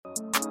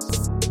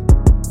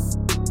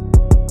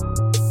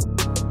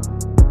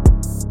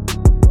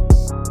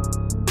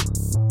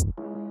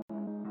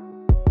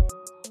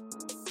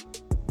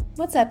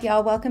What's up,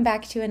 y'all? Welcome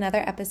back to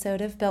another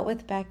episode of Built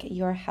with Beck,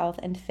 your health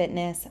and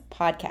fitness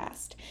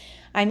podcast.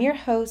 I'm your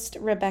host,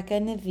 Rebecca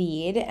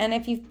Naveed, and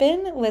if you've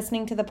been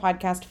listening to the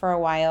podcast for a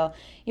while,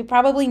 you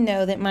probably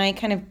know that my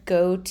kind of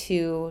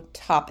go-to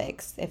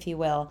topics, if you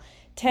will,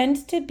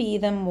 tend to be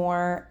the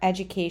more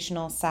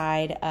educational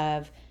side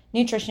of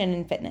nutrition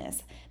and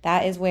fitness.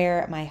 That is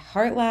where my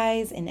heart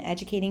lies, in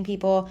educating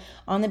people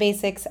on the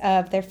basics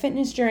of their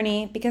fitness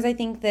journey, because I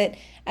think that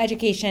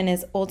education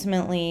is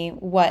ultimately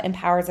what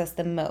empowers us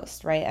the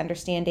most, right?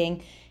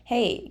 Understanding,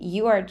 hey,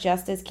 you are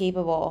just as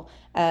capable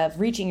of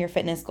reaching your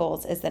fitness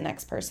goals as the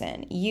next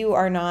person. You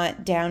are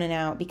not down and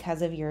out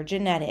because of your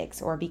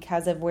genetics or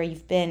because of where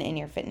you've been in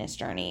your fitness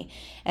journey.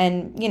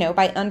 And,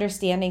 by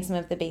understanding some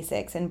of the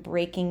basics and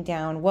breaking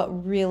down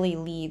what really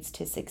leads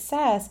to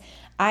success,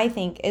 I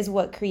think is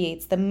what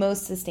creates the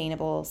most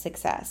sustainable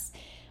success.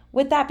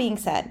 With that being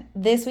said,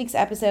 this week's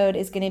episode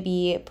is going to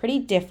be pretty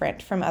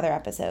different from other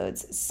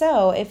episodes.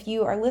 So if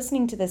you are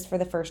listening to this for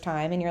the first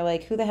time and you're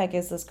like, who the heck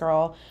is this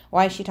girl?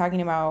 Why is she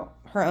talking about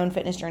her own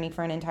fitness journey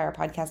for an entire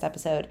podcast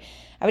episode?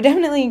 I would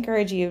definitely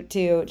encourage you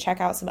to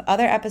check out some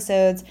other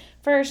episodes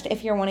first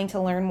if you're wanting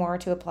to learn more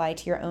to apply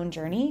to your own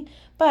journey.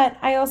 But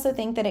I also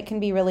think that it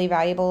can be really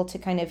valuable to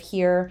kind of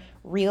hear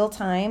real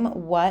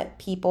time what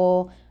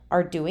people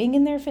are doing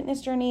in their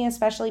fitness journey,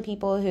 especially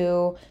people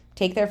who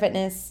take their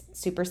fitness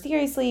super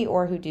seriously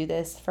or who do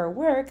this for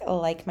work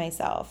like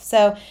myself.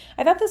 So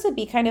I thought this would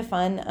be kind of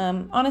fun.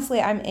 Honestly,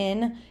 I'm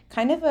in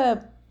kind of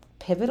a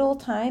pivotal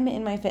time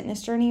in my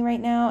fitness journey right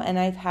now, and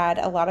I've had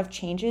a lot of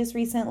changes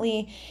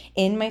recently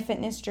in my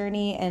fitness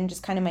journey and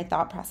just kind of my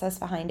thought process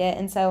behind it.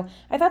 And so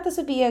I thought this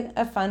would be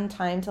a fun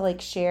time to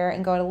share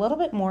and go a little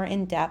bit more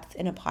in depth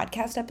in a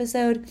podcast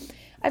episode.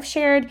 I've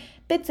shared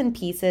bits and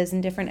pieces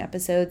in different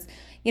episodes,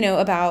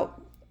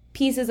 about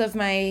pieces of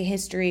my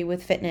history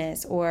with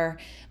fitness or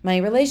my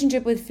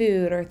relationship with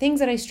food or things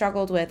that I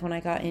struggled with when I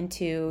got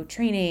into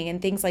training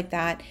and things like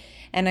that.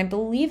 And I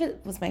believe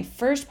it was my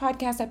first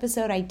podcast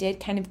episode. I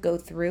did kind of go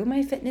through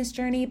my fitness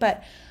journey,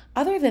 but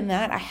other than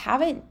that, I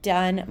haven't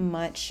done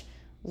much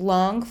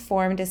long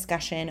form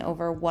discussion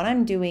over what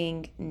I'm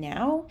doing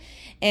now.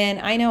 And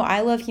I know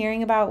I love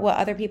hearing about what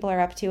other people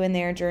are up to in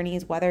their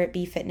journeys, whether it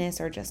be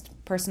fitness or just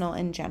personal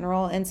in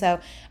general. And so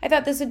I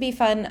thought this would be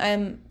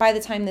fun. By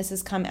the time this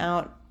has come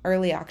out,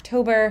 early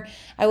October,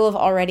 I will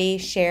have already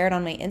shared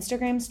on my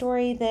Instagram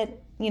story that,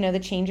 the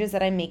changes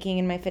that I'm making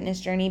in my fitness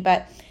journey,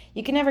 but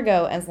you can never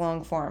go as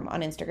long form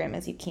on Instagram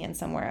as you can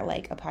somewhere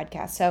like a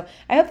podcast. So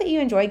I hope that you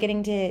enjoy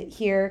getting to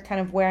hear kind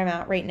of where I'm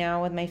at right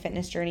now with my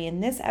fitness journey in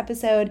this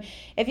episode.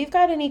 If you've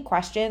got any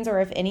questions or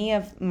if any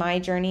of my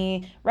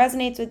journey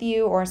resonates with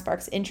you or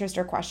sparks interest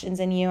or questions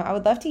in you, I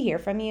would love to hear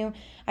from you.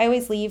 I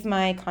always leave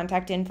my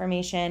contact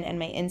information and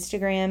my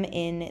Instagram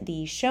in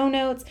the show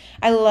notes.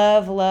 I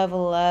love, love,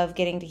 love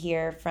getting to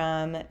hear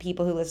from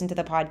people who listen to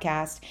the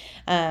podcast.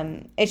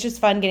 It's just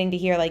fun getting to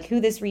hear who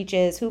this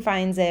reaches, who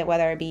finds it,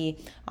 whether it be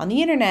on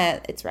the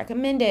internet, it's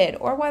recommended,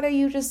 or whether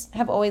you just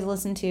have always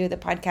listened to the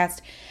podcast.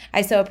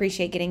 I so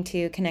appreciate getting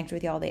to connect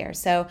with y'all there.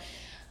 So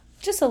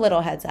just a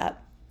little heads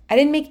up. I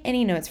didn't make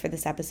any notes for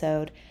this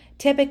episode.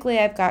 Typically,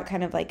 I've got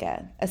kind of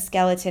a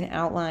skeleton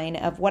outline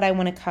of what I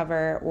want to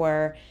cover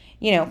or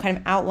kind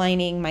of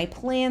outlining my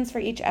plans for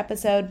each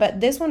episode.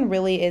 But this one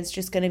really is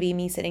just going to be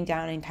me sitting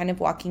down and kind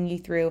of walking you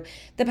through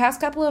the past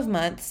couple of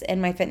months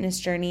in my fitness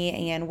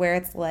journey and where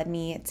it's led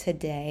me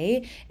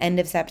today,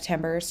 end of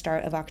September,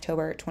 start of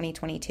October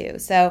 2022.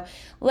 So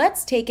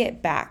let's take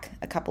it back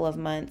a couple of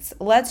months.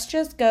 Let's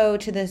just go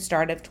to the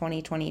start of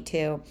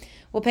 2022.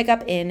 We'll pick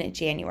up in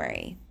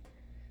January.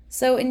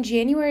 So in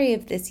January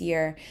of this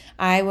year,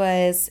 I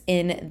was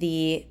in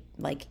the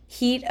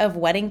heat of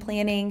wedding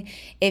planning.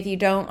 If you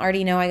don't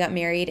already know, I got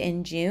married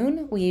in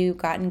June. We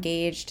got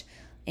engaged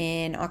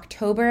in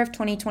October of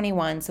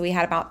 2021. So we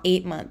had about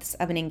 8 months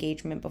of an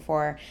engagement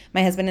before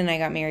my husband and I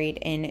got married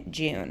in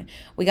June.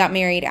 We got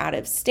married out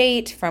of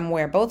state from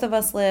where both of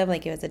us live.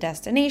 It was a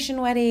destination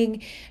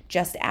wedding.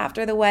 Just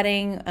after the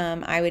wedding,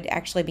 I would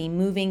actually be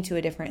moving to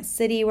a different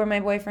city where my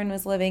boyfriend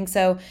was living.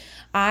 So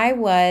I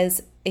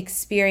was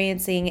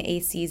experiencing a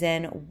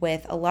season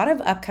with a lot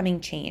of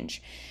upcoming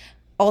change.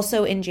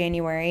 Also in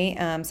January,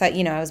 I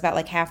was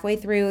about halfway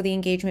through the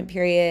engagement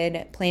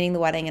period, planning the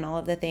wedding and all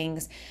of the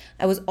things.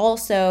 I was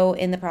also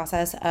in the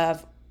process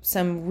of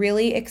some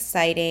really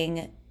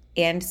exciting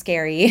and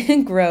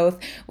scary growth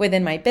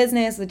within my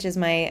business, which is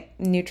my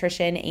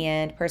nutrition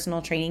and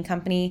personal training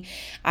company.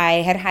 I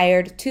had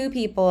hired 2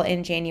 people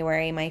in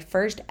January, my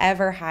first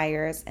ever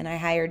hires, and I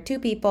hired 2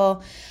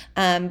 people.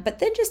 But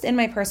then just in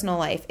my personal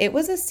life, it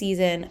was a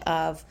season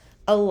of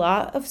a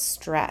lot of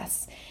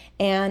stress.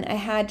 And I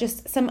had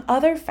just some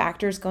other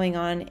factors going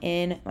on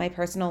in my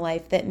personal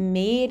life that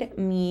made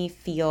me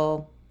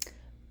feel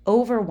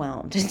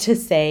overwhelmed, to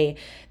say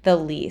the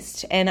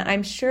least. And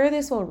I'm sure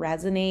this will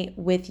resonate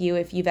with you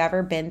if you've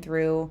ever been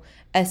through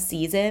a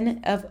season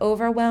of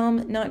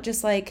overwhelm, not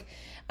just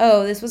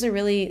oh, this was a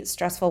really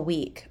stressful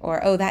week,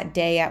 or oh, that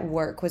day at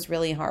work was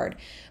really hard.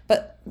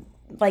 But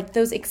like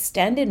those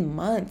extended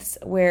months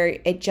where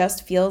it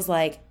just feels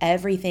like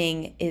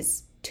everything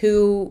is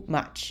too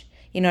much.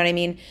 You know what I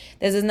mean?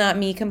 This is not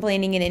me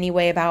complaining in any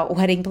way about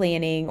wedding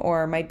planning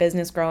or my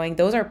business growing.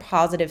 Those are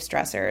positive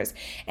stressors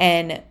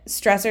and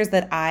stressors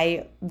that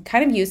I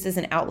kind of used as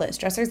an outlet,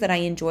 stressors that I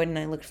enjoyed and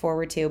I looked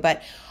forward to.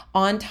 But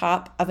on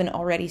top of an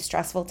already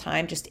stressful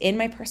time, just in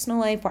my personal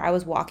life where I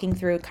was walking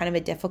through kind of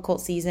a difficult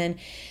season,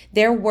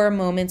 there were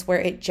moments where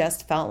it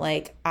just felt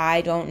like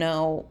I don't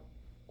know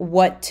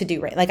what to do,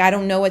 right? Like I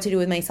don't know what to do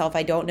with myself.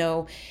 I don't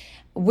know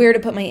where to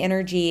put my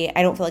energy.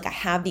 I don't feel like I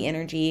have the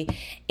energy.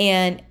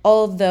 And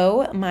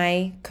although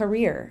my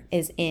career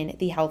is in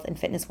the health and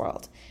fitness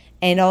world,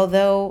 and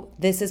although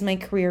this is my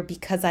career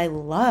because I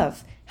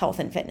love health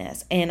and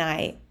fitness and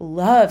I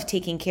love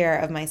taking care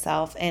of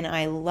myself and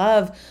I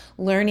love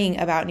learning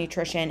about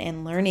nutrition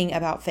and learning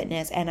about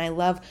fitness and I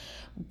love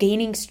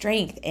gaining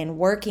strength and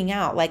working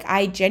out, like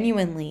I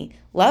genuinely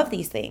love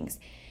these things,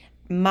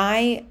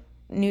 my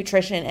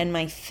nutrition and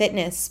my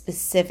fitness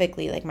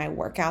specifically, like my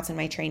workouts and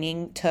my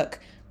training, took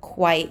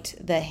quite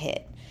the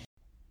hit.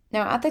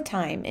 Now, at the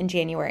time in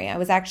January, I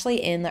was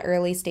actually in the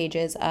early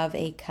stages of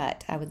a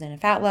cut. I was in a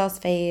fat loss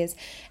phase,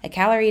 a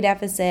calorie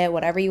deficit,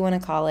 whatever you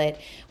want to call it,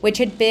 which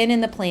had been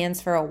in the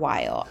plans for a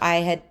while. I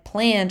had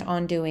planned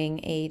on doing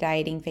a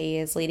dieting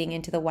phase leading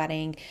into the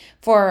wedding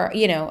for,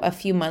 a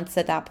few months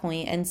at that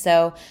point. And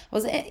so I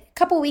was a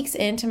couple weeks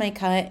into my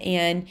cut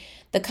and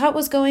the cut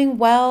was going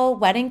well,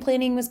 wedding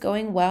planning was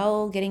going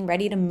well, getting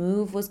ready to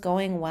move was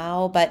going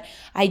well, but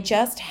I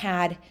just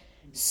had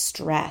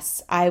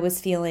stress. I was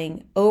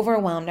feeling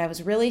overwhelmed. I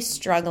was really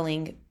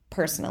struggling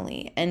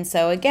personally. And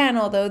so again,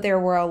 although there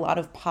were a lot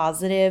of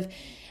positive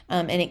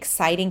and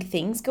exciting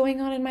things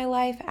going on in my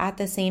life, at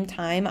the same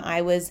time,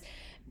 I was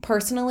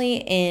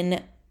personally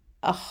in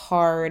a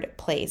hard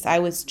place. I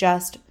was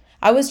just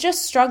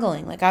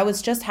struggling. Like I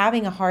was just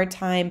having a hard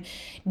time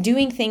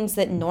doing things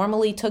that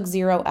normally took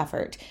zero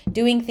effort,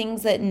 doing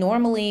things that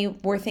normally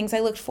were things I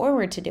looked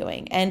forward to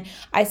doing. And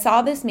I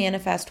saw this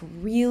manifest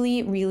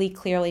really, really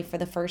clearly for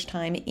the first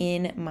time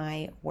in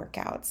my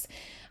workouts.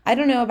 I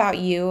don't know about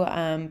you,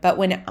 but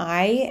when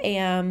I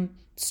am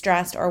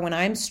stressed or when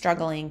I'm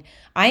struggling,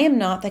 I am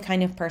not the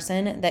kind of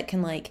person that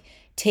can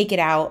take it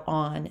out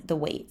on the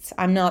weights.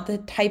 I'm not the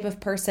type of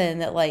person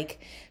that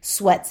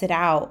sweats it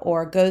out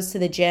or goes to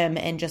the gym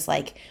and just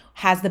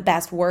has the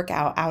best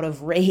workout out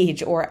of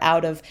rage or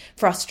out of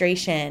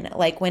frustration.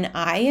 When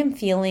I am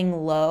feeling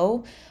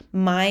low,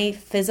 my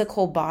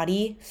physical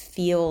body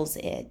feels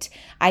it.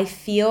 I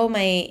feel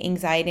my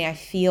anxiety. I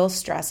feel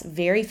stress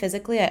very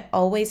physically. I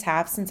always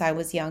have since I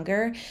was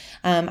younger.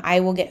 I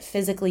will get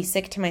physically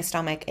sick to my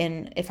stomach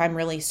and if I'm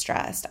really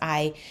stressed.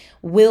 I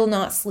will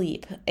not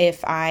sleep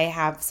if I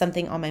have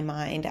something on my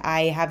mind.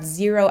 I have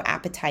zero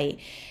appetite.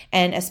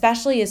 And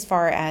especially as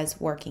far as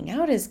working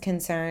out is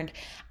concerned,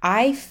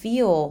 I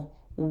feel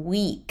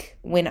weak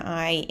when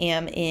I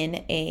am in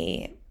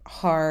a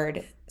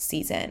hard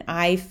season.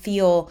 I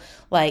feel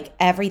like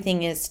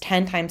everything is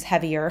 10 times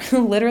heavier,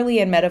 literally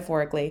and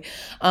metaphorically.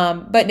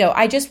 But no,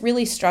 I just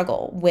really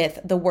struggle with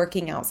the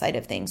working out side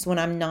of things when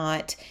I'm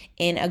not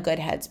in a good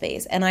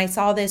headspace. And I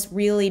saw this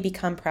really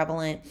become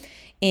prevalent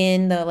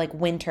in the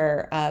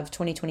winter of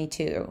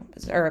 2022,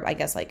 or I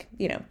guess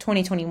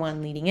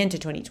 2021 leading into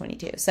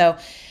 2022. So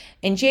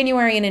in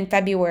January and in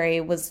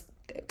February was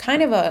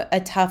kind of a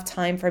tough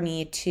time for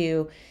me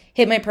to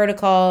hit my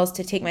protocols,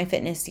 to take my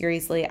fitness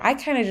seriously. I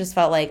kind of just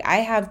felt like I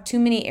have too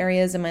many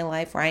areas in my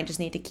life where I just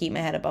need to keep my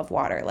head above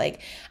water.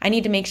 I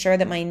need to make sure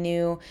that my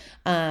new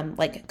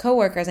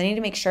coworkers, I need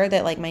to make sure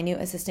that my new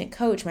assistant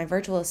coach, my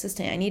virtual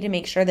assistant, I need to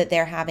make sure that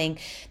they're having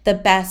the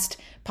best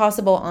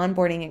possible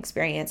onboarding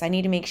experience. I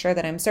need to make sure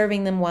that I'm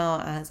serving them well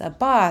as a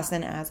boss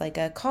and as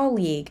a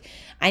colleague.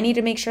 I need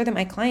to make sure that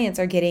my clients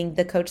are getting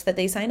the coach that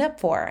they signed up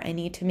for. I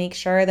need to make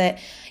sure that,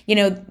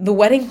 the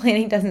wedding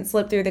planning doesn't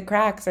slip through the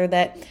cracks or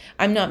that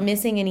I'm not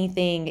missing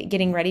anything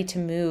getting ready to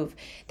move.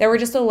 There were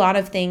just a lot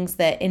of things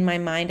that in my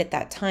mind at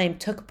that time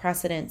took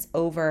precedence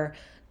over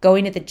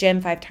going to the gym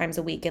 5 times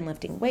a week and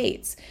lifting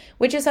weights,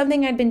 which is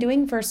something I'd been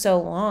doing for so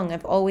long.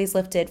 I've always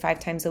lifted 5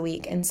 times a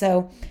week. And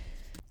so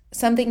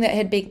something that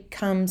had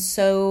become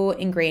so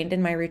ingrained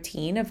in my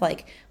routine of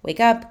wake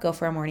up, go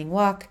for a morning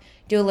walk,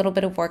 do a little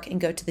bit of work and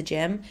go to the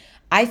gym.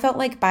 I felt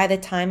like by the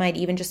time I'd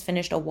even just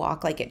finished a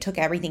walk, it took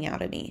everything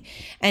out of me.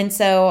 And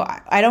so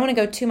I don't want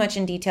to go too much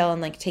in detail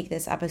and take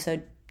this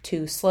episode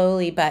too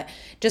slowly, but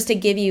just to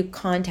give you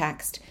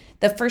context,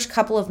 the first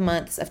couple of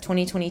months of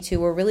 2022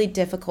 were really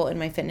difficult in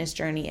my fitness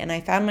journey. And I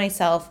found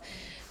myself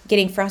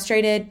getting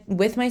frustrated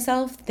with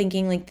myself,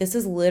 thinking this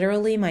is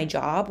literally my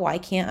job. Why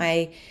can't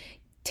I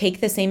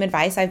take the same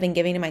advice I've been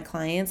giving to my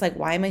clients?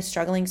 Why am I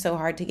struggling so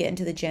hard to get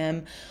into the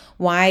gym?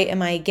 Why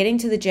am I getting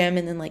to the gym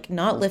and then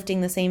not lifting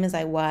the same as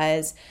I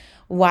was?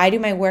 Why do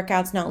my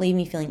workouts not leave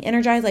me feeling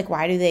energized?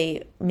 Why do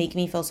they make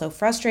me feel so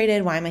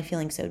frustrated? Why am I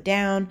feeling so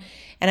down?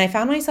 And I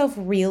found myself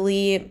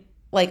really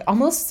like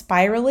almost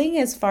spiraling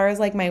as far as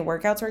like my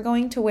workouts were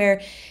going, to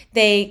where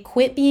they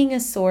quit being a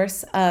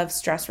source of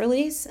stress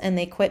release and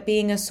they quit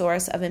being a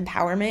source of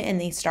empowerment, and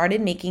they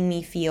started making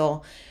me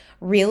feel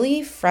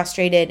really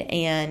frustrated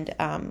and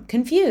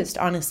confused,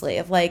 honestly,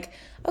 of like,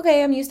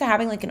 okay, I'm used to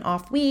having like an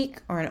off week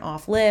or an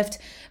off lift,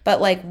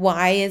 but like,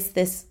 why is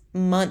this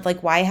month,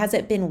 like, why has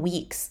it been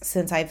weeks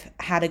since I've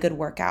had a good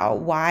workout?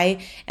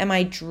 Why am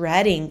I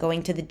dreading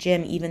going to the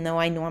gym even though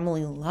I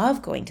normally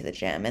love going to the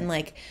gym? And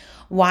like,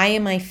 why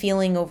am I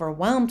feeling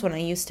overwhelmed when I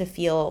used to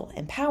feel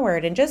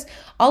empowered? And just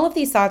all of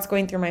these thoughts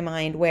going through my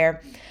mind,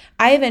 where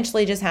I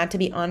eventually just had to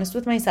be honest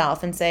with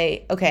myself and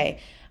say, okay,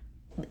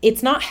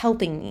 it's not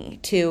helping me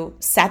to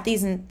set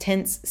these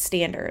intense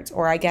standards,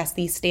 or I guess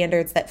these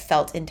standards that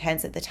felt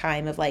intense at the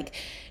time, of like,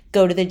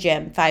 go to the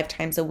gym 5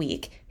 times a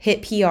week,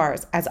 hit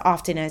PRs as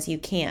often as you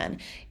can,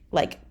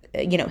 like,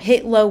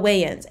 hit low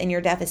weigh-ins in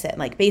your deficit,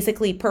 like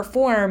basically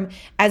perform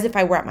as if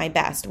I were at my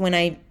best when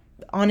I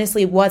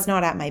honestly was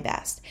not at my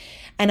best.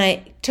 And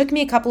it took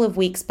me a couple of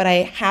weeks, but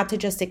I had to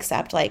just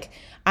accept, like,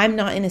 I'm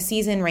not in a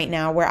season right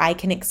now where I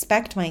can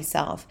expect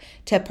myself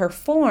to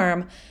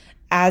perform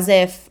as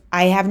if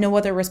I have no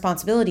other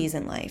responsibilities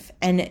in life.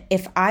 And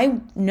if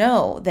I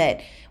know that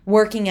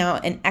working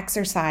out and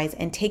exercise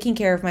and taking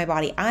care of my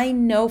body, I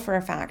know for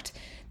a fact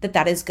that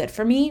that is good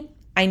for me.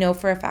 I know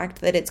for a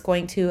fact that it's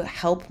going to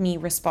help me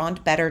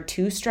respond better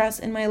to stress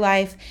in my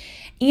life.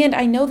 And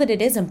I know that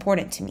it is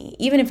important to me.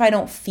 Even if I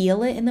don't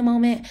feel it in the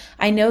moment,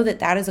 I know that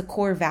that is a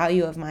core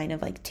value of mine,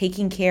 of like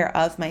taking care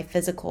of my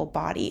physical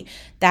body.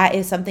 That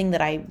is something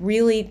that I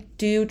really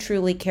do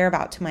truly care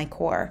about to my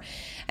core.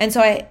 And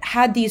so I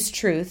had these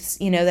truths,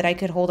 that I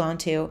could hold on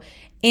to.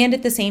 And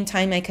at the same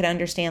time, I could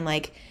understand,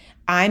 like,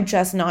 I'm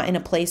just not in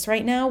a place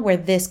right now where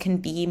this can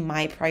be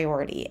my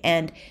priority.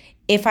 And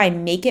if I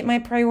make it my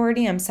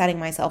priority, I'm setting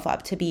myself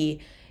up to be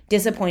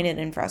disappointed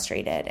and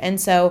frustrated. And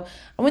so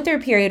I went through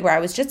a period where I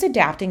was just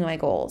adapting my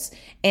goals.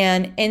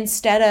 And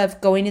instead of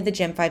going to the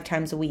gym 5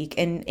 times a week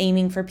and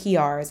aiming for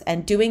PRs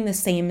and doing the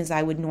same as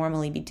I would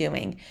normally be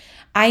doing,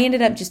 I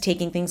ended up just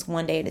taking things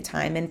one day at a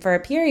time. And for a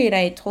period,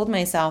 I told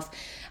myself,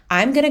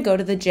 I'm going to go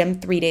to the gym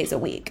 3 days a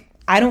week.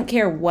 I don't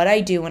care what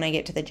I do when I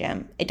get to the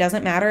gym. It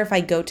doesn't matter if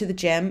I go to the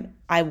gym,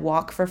 I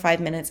walk for 5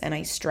 minutes and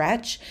I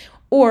stretch,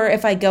 or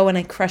if I go and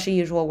I crush a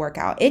usual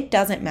workout. It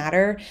doesn't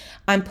matter.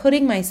 I'm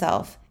putting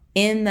myself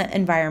in the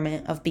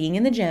environment of being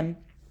in the gym,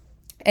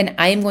 and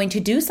I am going to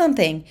do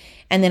something,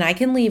 and then I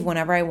can leave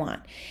whenever I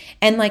want.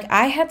 And like,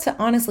 I had to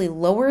honestly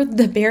lower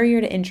the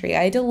barrier to entry.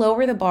 I had to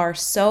lower the bar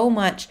so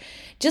much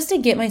just to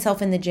get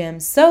myself in the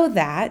gym, so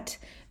that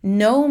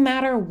no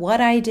matter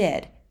what I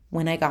did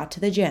when I got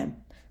to the gym,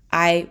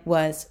 I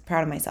was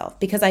proud of myself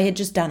because I had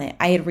just done it.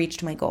 I had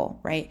reached my goal,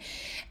 right?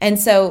 And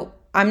so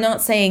I'm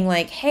not saying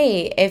like,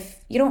 hey,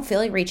 if you don't feel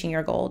like reaching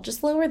your goal,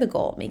 just lower the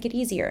goal, make it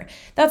easier.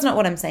 That's not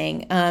what I'm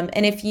saying.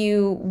 And if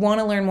you want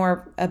to learn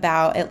more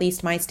about at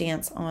least my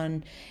stance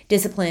on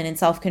discipline and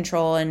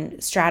self-control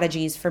and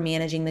strategies for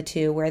managing the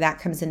two, where that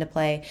comes into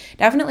play,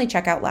 definitely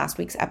check out last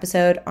week's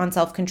episode on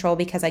self-control,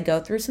 because I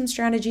go through some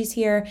strategies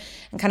here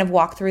and kind of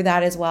walk through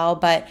that as well.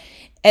 But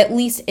at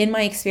least in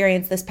my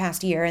experience this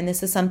past year, and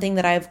this is something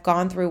that I've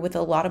gone through with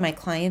a lot of my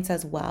clients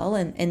as well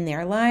and in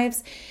their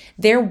lives,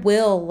 there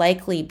will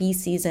likely be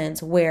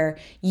seasons where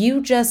you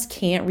just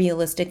can't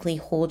realistically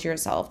hold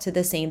yourself to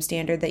the same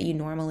standard that you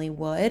normally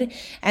would.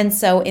 And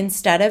so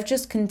instead of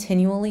just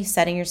continually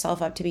setting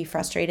yourself up to be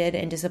frustrated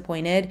and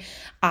disappointed,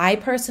 I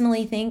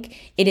personally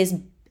think it is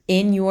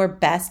in your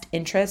best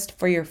interest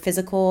for your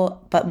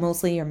physical, but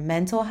mostly your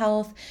mental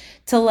health,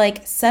 to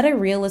like set a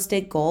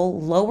realistic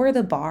goal, lower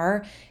the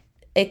bar,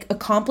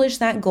 accomplish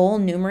that goal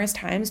numerous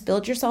times,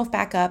 build yourself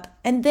back up,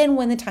 and then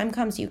when the time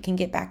comes, you can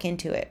get back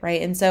into it,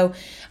 right? And so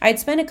I'd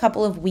spent a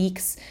couple of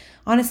weeks,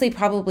 honestly,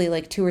 probably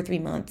like 2 or 3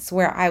 months,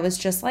 where I was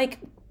just like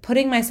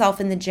putting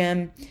myself in the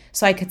gym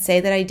so I could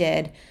say that I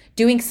did,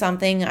 doing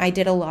something. I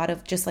did a lot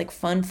of just like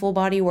fun full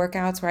body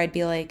workouts where I'd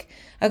be like,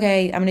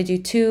 okay, I'm going to do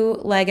 2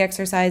 leg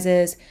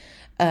exercises,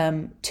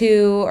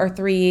 2 or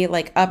 3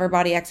 like upper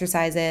body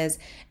exercises,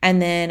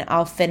 and then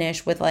I'll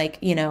finish with like,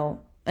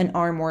 an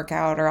arm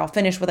workout, or I'll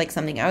finish with like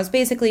something. I was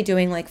basically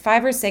doing like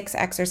 5 or 6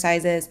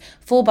 exercises,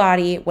 full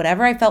body,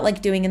 whatever I felt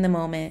like doing in the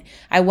moment.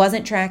 I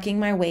wasn't tracking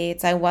my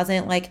weights. I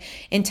wasn't like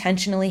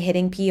intentionally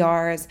hitting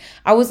PRs.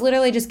 I was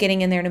literally just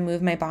getting in there to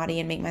move my body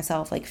and make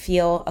myself like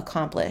feel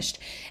accomplished.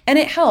 And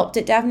it helped.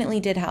 It definitely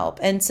did help.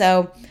 And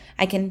so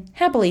I can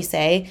happily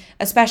say,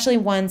 especially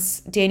once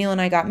Daniel and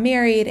I got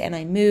married and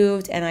I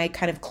moved and I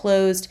kind of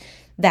closed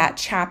that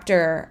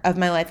chapter of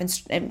my life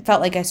and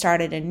felt like I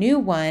started a new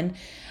one,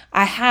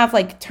 I have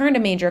like turned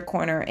a major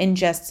corner in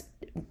just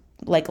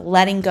like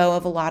letting go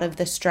of a lot of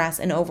the stress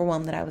and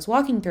overwhelm that I was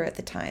walking through at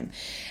the time.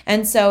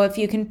 And so if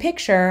you can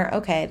picture,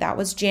 okay, that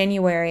was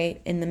January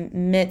in the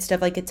midst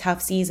of like a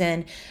tough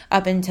season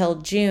up until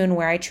June,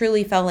 where I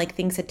truly felt like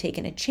things had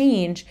taken a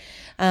change.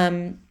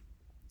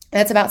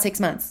 That's about 6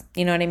 months.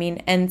 You know what I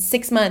mean? And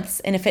 6 months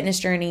in a fitness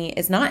journey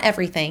is not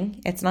everything.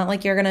 It's not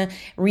like you're going to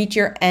reach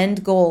your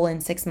end goal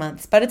in 6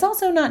 months, but it's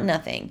also not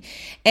nothing.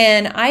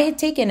 And I had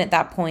taken at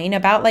that point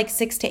about like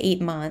 6 to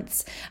 8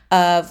 months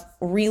of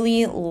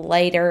really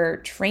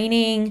lighter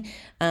training,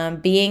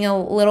 being a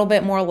little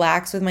bit more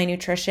lax with my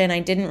nutrition. I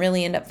didn't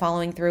really end up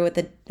following through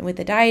with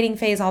the dieting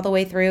phase all the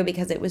way through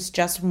because it was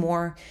just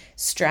more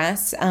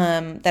stress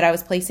that I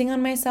was placing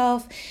on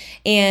myself.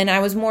 And I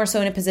was more so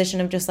in a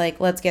position of just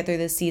like, let's get through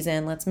this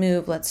season, let's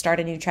move, let's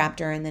start a new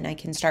chapter, and then I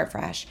can start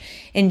fresh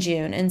in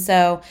June. And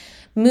so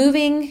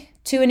moving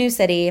to a new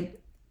city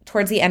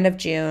towards the end of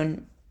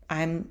June,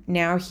 I'm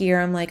now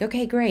here. I'm like,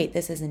 okay, great.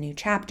 This is a new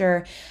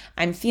chapter.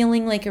 I'm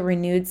feeling like a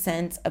renewed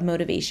sense of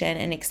motivation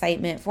and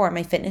excitement for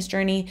my fitness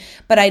journey.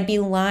 But I'd be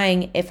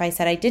lying if I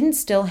said I didn't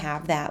still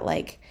have that,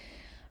 like,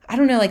 I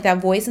don't know, like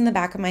that voice in the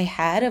back of my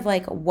head of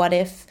like, what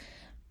if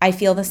I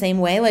feel the same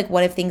way? Like,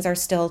 what if things are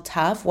still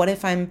tough? What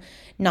if I'm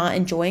not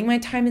enjoying my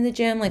time in the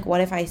gym? Like,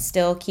 what if I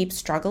still keep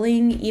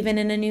struggling even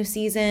in a new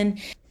season?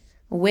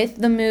 With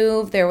the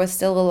move, there was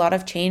still a lot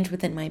of change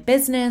within my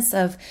business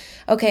of,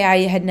 okay,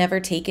 I had never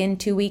taken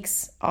 2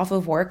 weeks off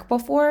of work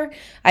before.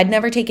 I'd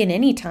never taken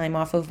any time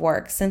off of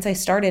work since I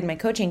started my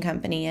coaching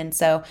company. And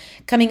so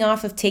coming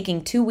off of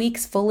taking 2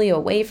 weeks fully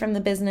away from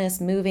the business,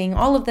 moving,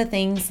 all of the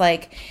things,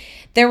 like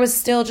there was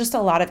still just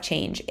a lot of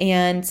change.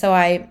 And so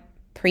I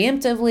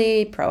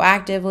preemptively,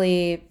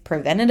 proactively,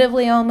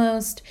 preventatively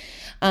almost,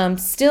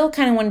 still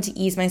kind of wanted to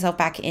ease myself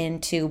back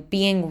into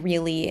being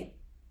really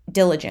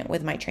diligent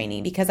with my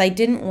training because I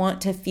didn't want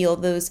to feel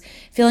those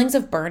feelings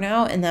of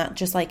burnout and that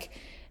just like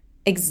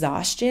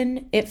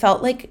exhaustion. It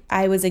felt like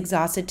I was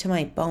exhausted to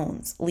my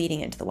bones leading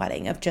into the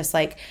wedding of just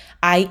like,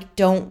 I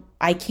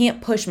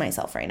can't push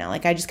myself right now.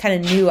 Like I just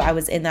kind of knew I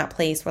was in that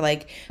place where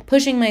like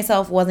pushing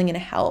myself wasn't going to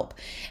help.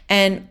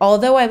 And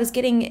although I was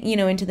getting,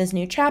 into this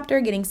new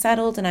chapter, getting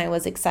settled, and I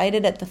was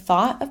excited at the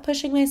thought of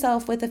pushing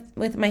myself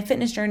with my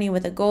fitness journey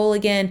with a goal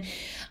again,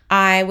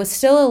 I was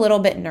still a little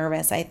bit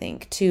nervous, I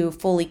think, to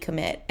fully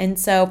commit. And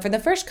so for the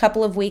first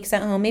couple of weeks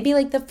at home, maybe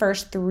like the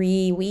first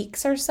 3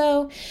 weeks or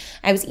so,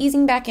 I was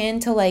easing back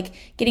into like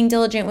getting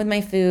diligent with my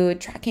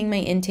food, tracking my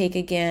intake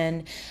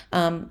again,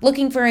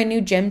 looking for a new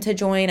gym to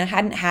join. I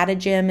hadn't had a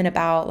gym in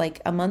about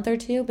like a month or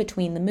two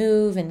between the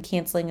move and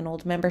canceling an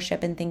old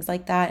membership and things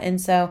like that. And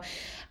so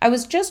I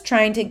was just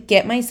trying to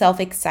get myself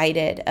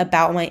excited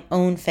about my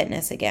own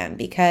fitness again,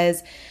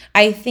 because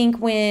I think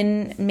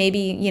when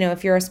maybe,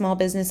 if you're a small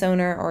business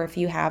owner or if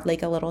you have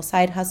like a little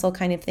side hustle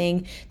kind of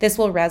thing, this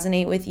will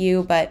resonate with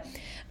you. But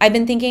I've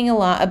been thinking a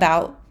lot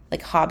about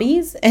like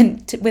hobbies,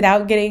 and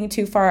without getting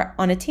too far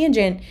on a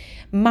tangent,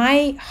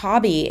 my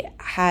hobby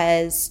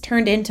has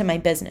turned into my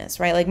business,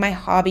 right? Like my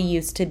hobby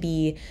used to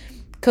be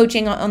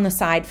coaching on the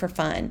side for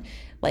fun,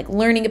 like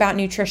learning about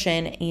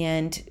nutrition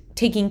and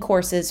taking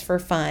courses for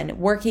fun,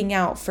 working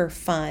out for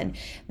fun.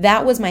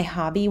 That was my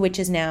hobby, which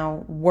is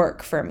now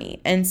work for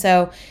me. And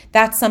so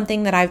that's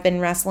something that I've been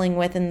wrestling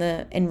with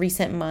in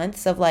recent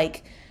months of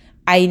like,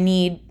 I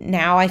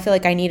feel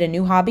like I need a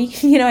new hobby.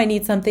 I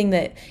need something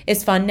that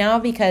is fun now,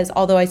 because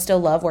although I still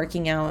love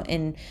working out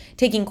and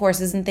taking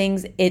courses and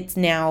things, it's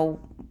now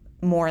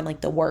more in like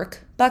the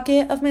work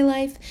bucket of my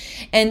life.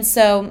 And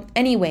so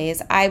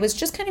anyways, I was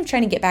just kind of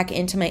trying to get back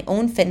into my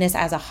own fitness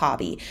as a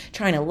hobby,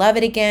 trying to love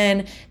it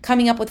again,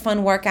 coming up with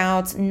fun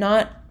workouts,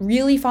 not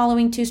really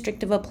following too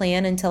strict of a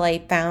plan until I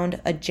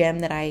found a gym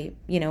that I,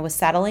 was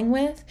settling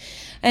with.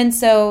 And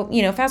so,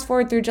 fast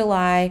forward through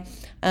July,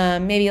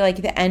 maybe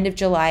like the end of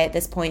July at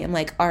this point, I'm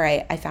like, all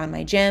right, I found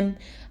my gym.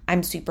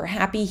 I'm super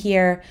happy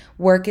here.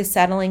 Work is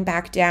settling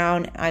back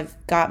down. I've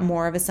got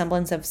more of a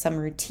semblance of some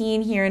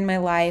routine here in my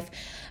life.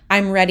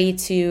 I'm ready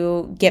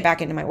to get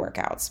back into my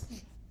workouts.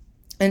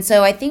 And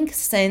so I think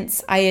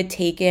since I had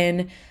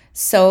taken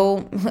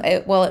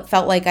it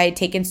felt like I had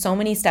taken so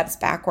many steps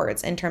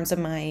backwards in terms of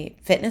my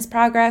fitness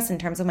progress, in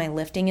terms of my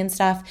lifting and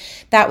stuff.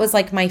 That was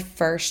like my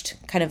first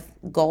kind of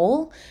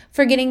goal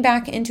for getting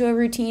back into a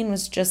routine,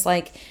 was just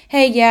like,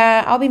 hey,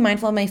 yeah, I'll be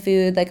mindful of my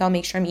food. Like I'll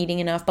make sure I'm eating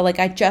enough, but like,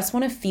 I just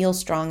want to feel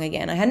strong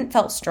again. I hadn't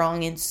felt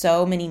strong in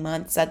so many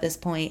months at this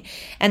point.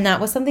 And that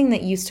was something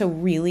that used to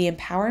really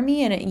empower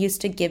me. And it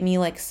used to give me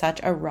like such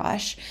a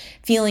rush,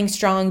 feeling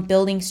strong,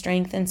 building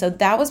strength. And so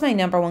that was my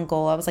number one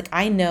goal. I was like,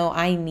 I know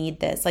I need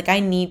this. Like I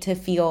need to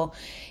feel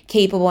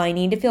capable. I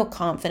need to feel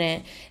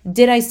confident.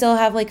 Did I still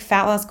have like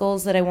fat loss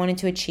goals that I wanted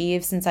to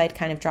achieve since I'd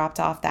kind of dropped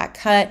off that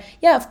cut?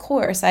 Yeah, of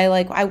course.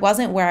 I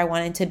wasn't where I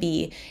wanted to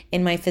be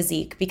in my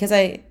physique because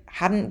I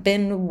hadn't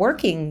been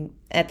working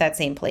at that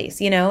same place,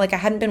 like I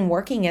hadn't been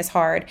working as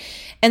hard.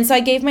 And so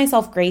I gave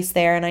myself grace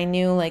there, and I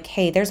knew like,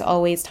 hey, there's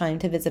always time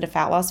to visit a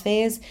fat loss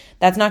phase.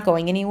 That's not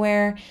going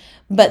anywhere,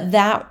 but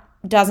that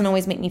doesn't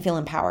always make me feel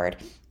empowered.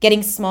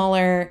 Getting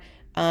smaller,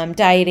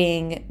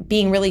 dieting,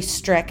 being really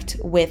strict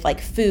with like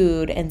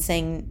food and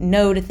saying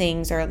no to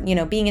things, or,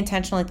 being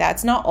intentional like that.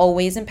 It's not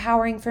always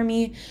empowering for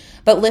me,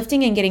 but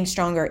lifting and getting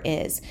stronger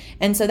is.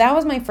 And so that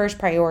was my first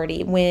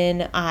priority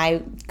when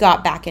I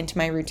got back into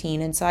my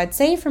routine. And so I'd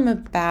say from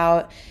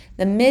about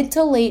the mid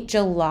to late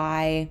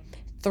July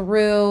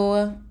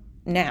through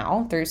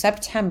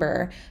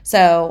September.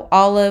 So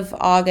all of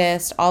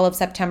August, all of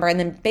September, and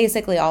then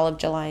basically all of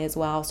July as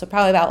well. So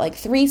probably about like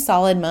 3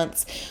 solid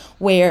months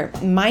where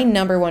my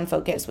number one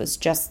focus was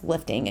just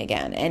lifting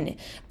again and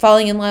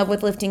falling in love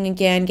with lifting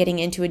again, getting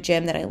into a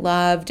gym that I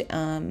loved,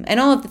 and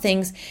all of the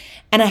things.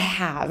 And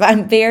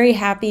I'm very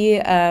happy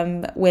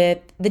with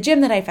the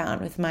gym that I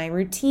found, with my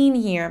routine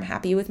here. I'm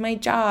happy with my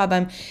job.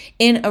 I'm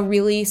in a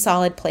really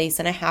solid place,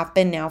 and I have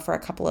been now for a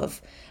couple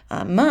of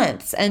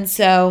months. And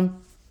so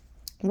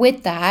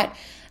with that,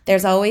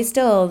 there's always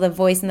still the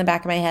voice in the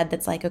back of my head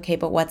that's like, okay,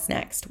 but what's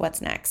next?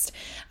 What's next?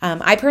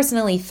 I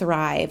personally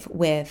thrive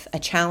with a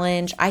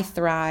challenge. I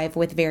thrive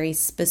with very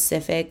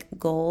specific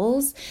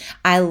goals.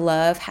 I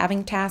love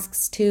having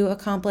tasks to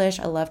accomplish.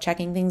 I love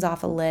checking things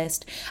off a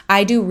list.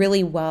 I do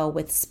really well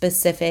with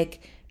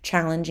specific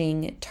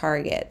challenging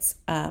targets.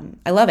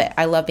 I love it.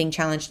 I love being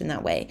challenged in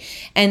that way.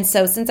 And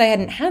so since I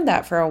hadn't had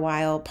that for a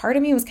while, part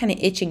of me was kind of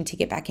itching to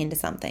get back into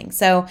something.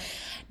 So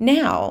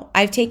now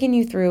I've taken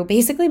you through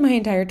basically my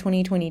entire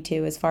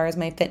 2022 as far as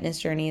my fitness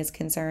journey is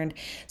concerned.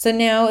 So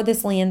now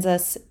this lands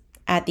us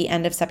at the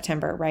end of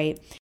September, right?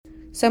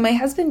 So my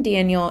husband,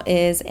 Daniel,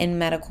 is in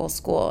medical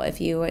school, if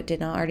you did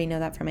not already know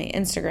that from my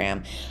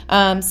Instagram.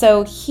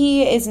 So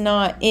he is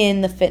not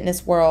in the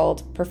fitness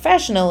world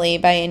professionally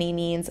by any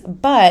means,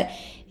 but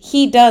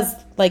he does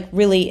like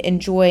really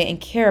enjoy and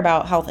care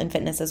about health and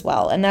fitness as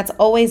well. And that's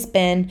always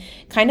been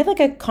kind of like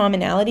a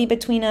commonality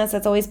between us.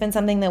 That's always been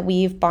something that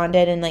we've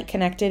bonded and like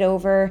connected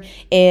over,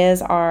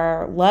 is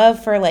our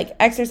love for like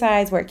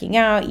exercise, working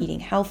out, eating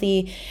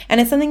healthy.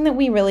 And it's something that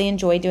we really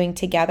enjoy doing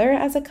together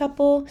as a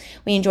couple.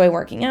 We enjoy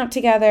working out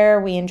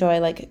together. We enjoy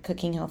like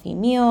cooking healthy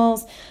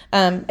meals.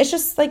 It's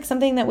just like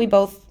something that we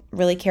both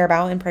really care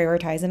about and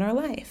prioritize in our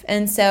life.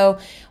 And so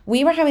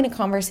we were having a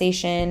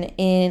conversation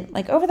in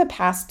like over the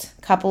past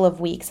couple of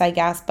weeks, I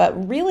guess,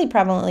 but really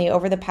prevalently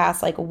over the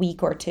past like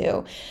week or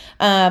two.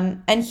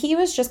 And he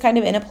was just kind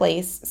of in a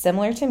place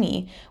similar to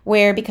me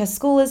where, because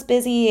school is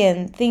busy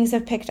and things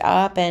have picked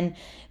up, and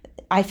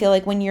I feel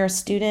like when you're a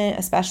student,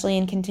 especially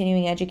in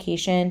continuing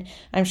education,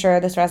 I'm sure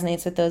this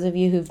resonates with those of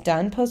you who've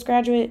done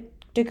postgraduate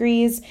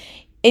degrees,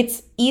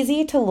 it's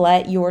easy to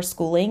let your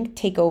schooling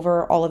take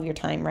over all of your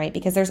time, right?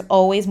 Because there's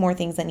always more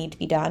things that need to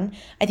be done.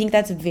 I think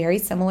that's very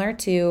similar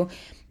to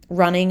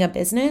running a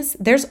business.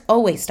 There's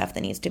always stuff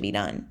that needs to be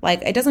done.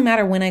 Like, it doesn't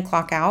matter when I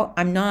clock out,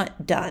 I'm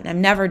not done. I'm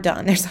never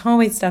done. There's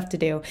always stuff to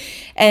do.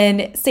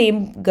 And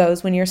same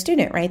goes when you're a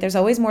student, right? There's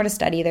always more to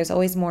study. There's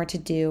always more to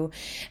do.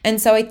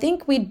 And so I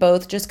think we'd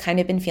both just kind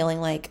of been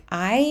feeling like,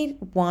 I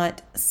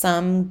want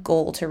some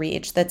goal to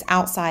reach that's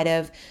outside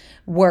of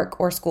work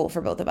or school for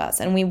both of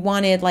us. And we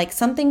wanted like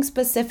something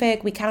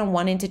specific. We kind of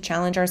wanted to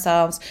challenge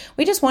ourselves.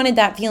 We just wanted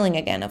that feeling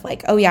again of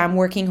like, oh yeah, I'm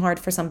working hard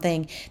for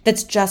something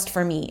that's just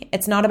for me.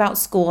 It's not about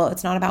school.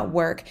 It's not about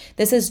work.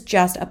 This is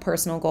just a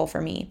personal goal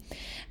for me.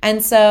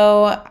 And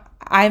so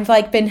I've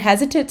like been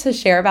hesitant to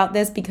share about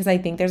this because I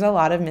think there's a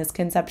lot of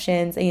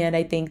misconceptions, and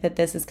I think that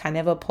this is kind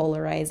of a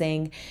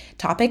polarizing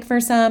topic for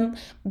some.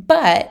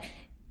 But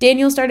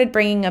Daniel started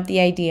bringing up the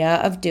idea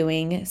of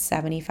doing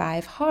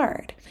 75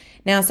 hard.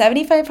 Now,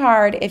 75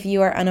 Hard, if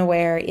you are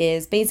unaware,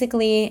 is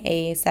basically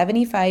a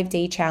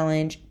 75-day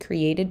challenge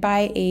created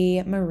by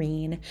a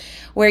Marine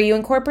where you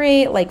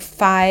incorporate like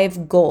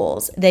 5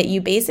 goals that you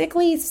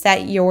basically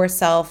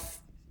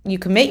you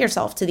commit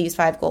yourself to these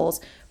 5 goals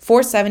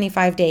for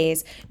 75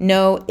 days,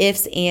 no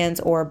ifs,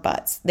 ands, or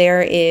buts.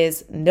 There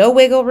is no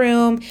wiggle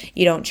room.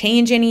 You don't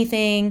change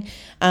anything.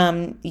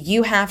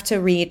 You have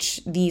to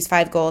reach these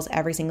 5 goals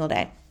every single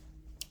day.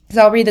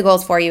 So I'll read the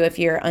goals for you if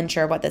you're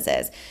unsure what this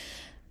is.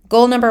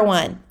 Goal number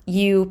 1,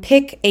 you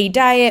pick a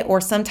diet or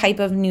some type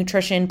of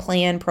nutrition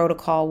plan,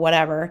 protocol,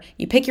 whatever.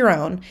 You pick your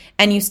own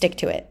and you stick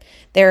to it.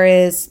 There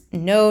is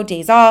no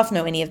days off,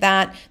 no any of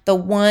that. The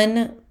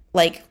one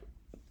like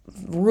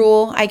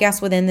rule, I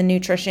guess, within the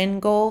nutrition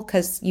goal,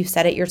 because you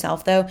set it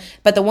yourself though,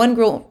 but the one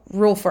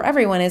rule for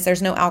everyone is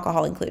there's no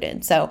alcohol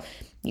included. So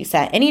you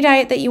set any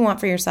diet that you want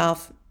for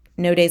yourself,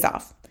 no days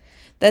off.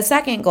 The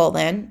second goal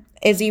then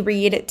is you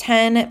read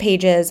 10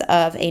 pages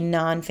of a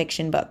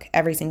nonfiction book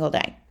every single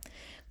day.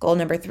 Goal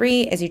number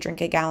 3 is you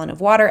drink a gallon of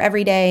water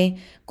every day.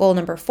 Goal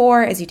number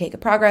 4 is you take a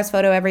progress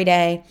photo every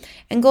day.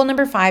 And goal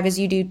number 5 is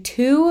you do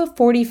 2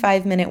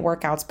 45-minute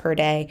workouts per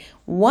day,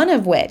 one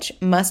of which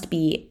must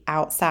be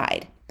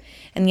outside.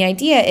 And the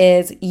idea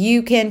is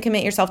you can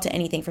commit yourself to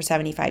anything for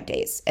 75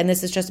 days. And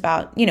this is just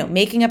about,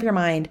 making up your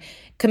mind,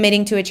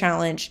 committing to a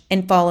challenge,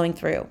 and following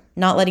through,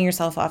 not letting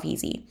yourself off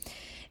easy.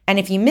 And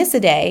if you miss a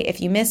day, if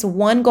you miss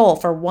one goal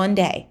for one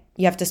day,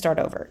 you have to start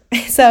over.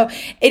 So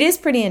it is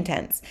pretty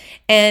intense.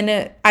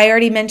 And I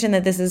already mentioned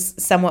that this is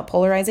somewhat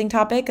polarizing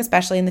topic,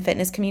 especially in the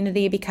fitness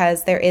community,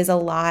 because there is a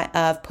lot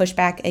of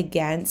pushback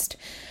against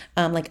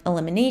like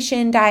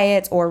elimination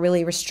diets or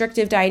really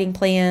restrictive dieting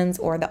plans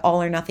or the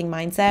all or nothing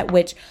mindset,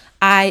 which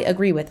I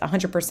agree with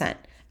 100%.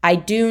 I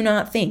do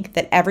not think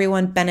that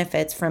everyone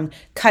benefits from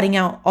cutting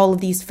out all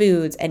of these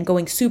foods and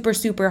going super,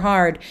 super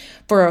hard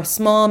for a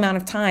small amount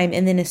of time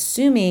and then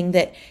assuming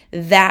that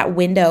that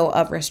window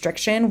of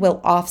restriction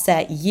will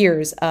offset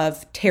years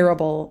of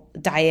terrible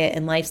diet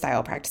and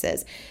lifestyle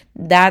practices.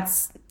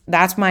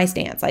 That's my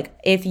stance. Like,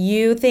 if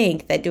you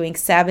think that doing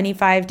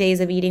 75 days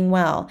of eating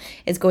well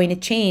is going to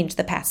change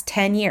the past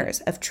 10 years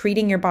of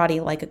treating your body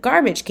like a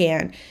garbage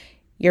can,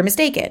 you're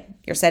mistaken.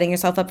 You're setting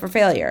yourself up for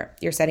failure.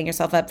 You're setting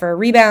yourself up for a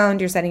rebound.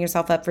 You're setting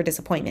yourself up for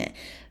disappointment.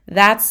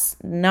 That's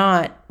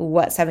not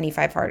what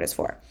 75 hard is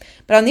for.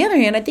 But on the other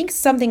hand, I think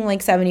something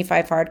like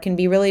 75 hard can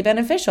be really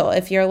beneficial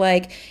if you're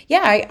like,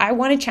 yeah, I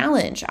want a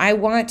challenge. I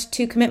want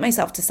to commit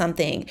myself to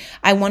something.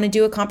 I want to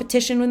do a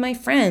competition with my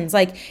friends.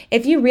 Like,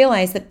 if you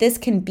realize that this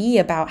can be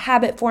about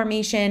habit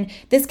formation,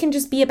 this can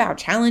just be about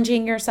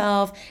challenging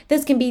yourself,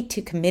 this can be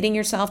to committing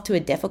yourself to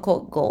a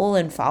difficult goal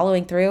and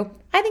following through,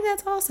 I think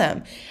that's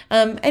awesome.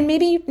 And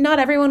maybe not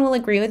everyone will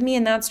agree with me,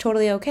 and that's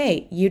totally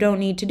okay. You don't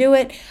need to do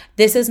it.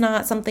 This is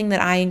not something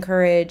that I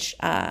encourage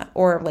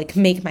or like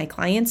make my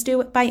clients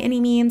do it by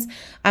any means.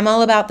 I'm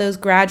all about those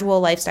gradual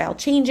lifestyle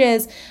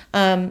changes.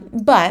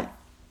 But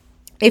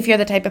if you're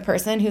the type of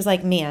person who's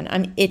like, man,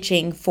 I'm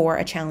itching for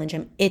a challenge,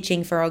 I'm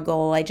itching for a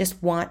goal, I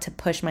just want to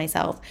push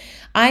myself,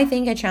 I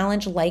think a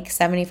challenge like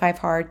 75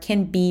 hard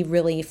can be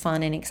really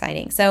fun and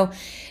exciting. So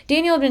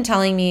Daniel had been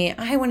telling me,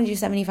 I want to do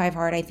 75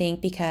 hard, I think,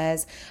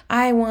 because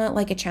I want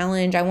like a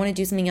challenge. I want to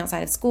do something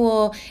outside of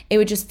school. It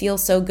would just feel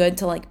so good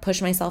to like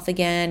push myself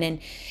again.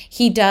 And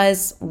he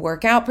does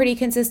work out pretty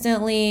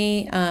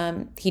consistently.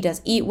 He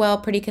does eat well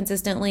pretty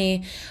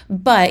consistently,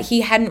 but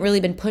he hadn't really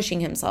been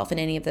pushing himself in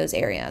any of those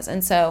areas.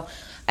 And so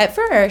at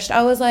first,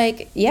 I was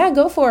like, yeah,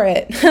 go for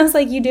it. I was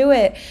like, you do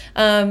it.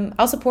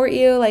 I'll support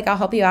you. Like, I'll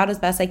help you out as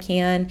best I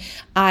can.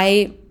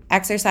 I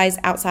exercise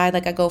outside.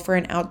 Like, I go for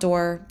an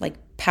outdoor, like,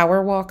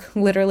 power walk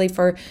literally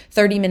for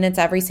 30 minutes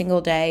every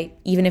single day,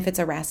 even if it's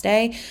a rest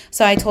day.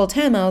 So I told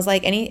him, I was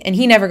like, and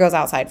he never goes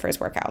outside for his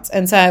workouts.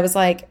 And so I was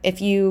like,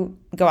 if you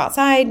go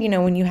outside, you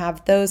know, when you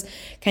have those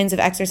kinds of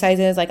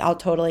exercises, like, I'll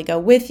totally go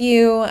with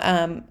you.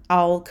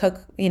 I'll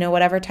cook, you know,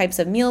 whatever types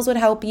of meals would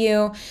help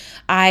you.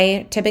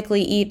 I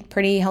typically eat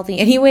pretty healthy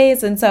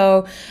anyways. And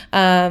so,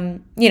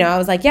 you know, I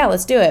was like, yeah,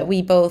 let's do it.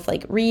 We both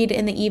like read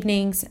in the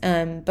evenings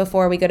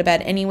before we go to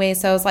bed anyway.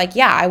 So I was like,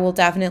 yeah, I will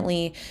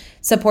definitely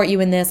support you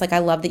in this. Like, I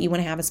love that you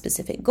want to have a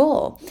specific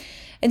goal.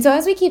 And so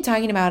as we keep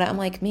talking about it, I'm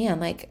like, man,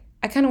 like,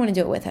 I kind of want to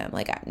do it with him.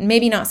 Like,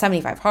 maybe not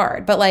 75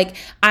 hard, but like,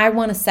 I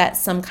want to set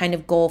some kind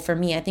of goal for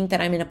me. I think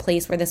that I'm in a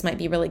place where this might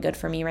be really good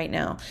for me right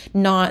now,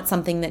 not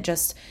something that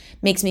just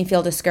makes me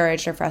feel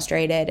discouraged or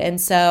frustrated. And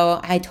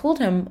so I told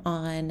him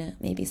on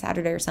maybe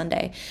Saturday or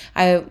Sunday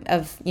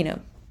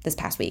this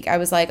past week, I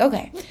was like,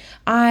 okay,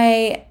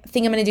 I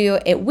think I'm going to do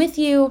it with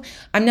you.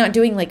 I'm not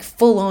doing like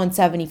full on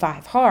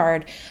 75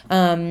 hard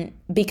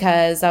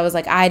because I was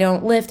like, I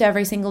don't lift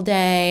every single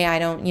day. I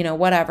don't, you know,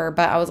 whatever.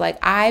 But I was like,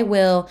 I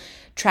will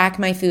track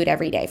my food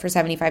every day for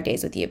 75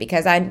 days with you,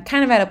 because I'm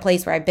kind of at a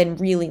place where I've been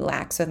really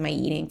lax with my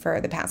eating for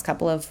the past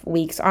couple of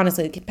weeks,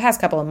 honestly, the past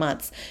couple of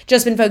months.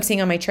 Just been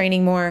focusing on my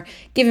training more,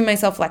 giving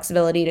myself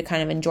flexibility to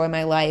kind of enjoy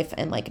my life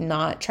and like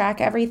not track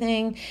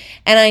everything.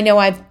 And I know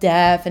I've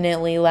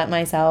definitely let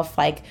myself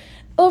like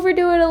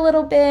overdo it a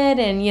little bit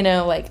and, you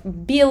know, like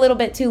be a little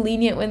bit too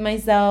lenient with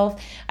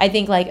myself. I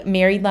think like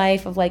married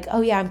life of like,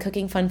 oh yeah, I'm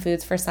cooking fun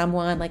foods for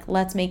someone. Like,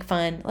 let's make a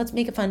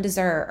fun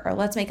dessert, or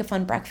let's make a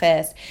fun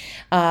breakfast.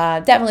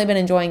 Definitely been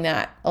enjoying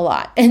that a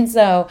lot. And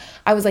so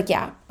I was like,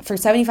 yeah, for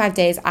 75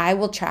 days, I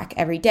will track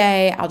every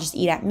day. I'll just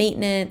eat at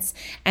maintenance.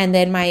 And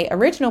then my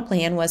original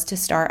plan was to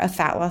start a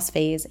fat loss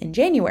phase in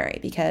January,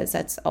 because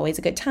that's always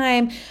a good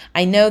time.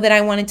 I know that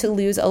I wanted to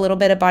lose a little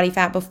bit of body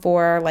fat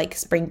before like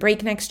spring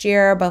break next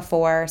year,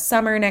 before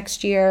summer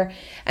next year.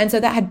 And so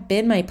that had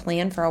been my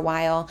plan for a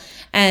while.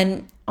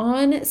 And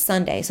on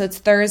Sunday, so it's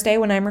Thursday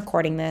when I'm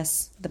recording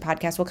this, the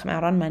podcast will come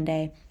out on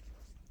Monday.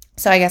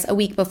 So I guess a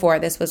week before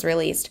this was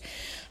released,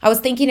 I was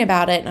thinking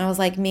about it and I was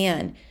like,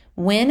 man,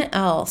 when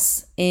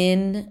else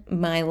in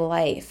my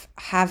life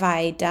have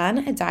I done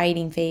a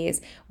dieting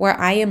phase where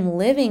I am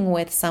living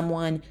with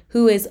someone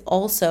who is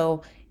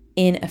also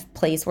in a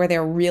place where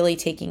they're really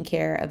taking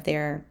care of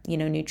their, you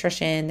know,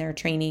 nutrition, their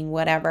training,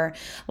 whatever?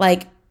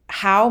 Like,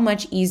 how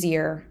much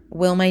easier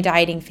will my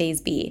dieting phase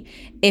be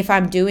if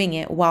I'm doing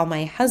it while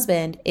my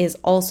husband is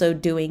also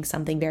doing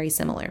something very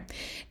similar?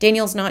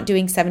 Daniel's not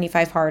doing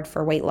 75 hard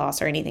for weight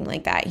loss or anything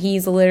like that.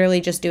 He's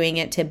literally just doing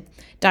it to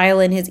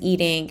dial in his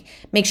eating,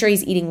 make sure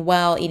he's eating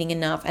well, eating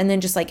enough, and then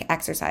just like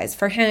exercise.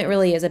 For him, it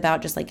really is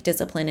about just like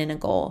discipline and a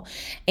goal.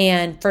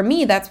 And for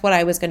me, that's what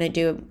I was going to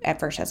do at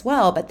first as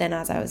well. But then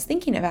as I was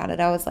thinking about it,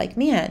 I was like,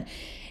 man,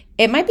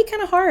 it might be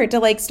kind of hard to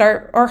like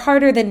start, or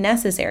harder than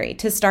necessary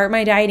to start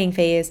my dieting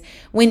phase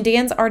when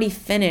Dan's already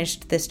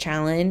finished this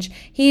challenge.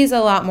 He's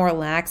a lot more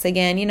lax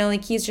again, you know,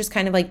 like he's just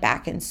kind of like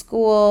back in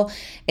school.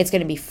 It's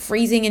going to be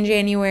freezing in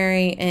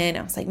January. And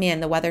I was like, man,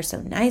 the weather's so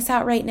nice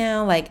out right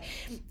now. Like,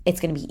 It's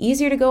going to be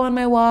easier to go on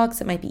my walks.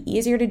 It might be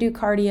easier to do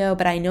cardio,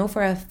 but I know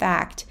for a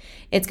fact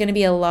it's going to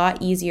be a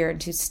lot easier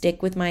to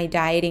stick with my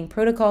dieting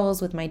protocols,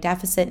 with my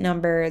deficit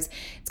numbers.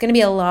 It's going to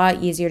be a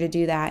lot easier to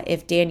do that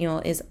if Daniel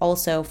is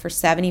also for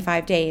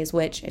 75 days,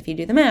 which if you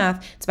do the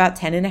math, it's about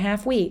 10 and a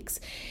half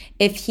weeks.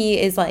 If he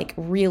is like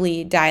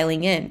really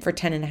dialing in for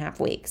 10 and a half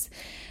weeks.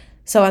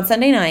 So on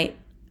Sunday night,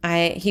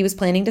 he was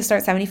planning to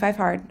start 75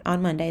 hard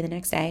on Monday, the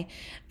next day.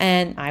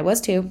 And I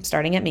was too,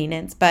 starting at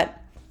maintenance. But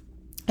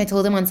I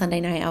told him on Sunday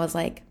night, I was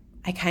like,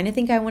 I kind of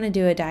think I want to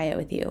do a diet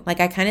with you. Like,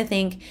 I kind of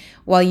think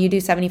while you do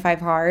 75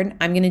 hard,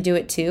 I'm going to do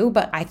it too.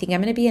 But I think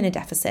I'm going to be in a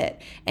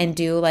deficit and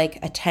do like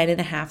a 10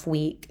 and a half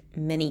week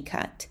mini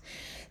cut.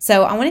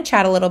 So I want to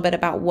chat a little bit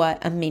about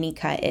what a mini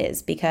cut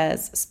is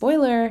because,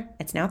 spoiler,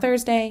 it's now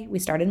Thursday. We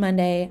started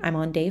Monday. I'm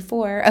on day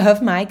 4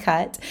 of my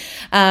cut.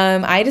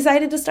 I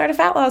decided to start a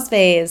fat loss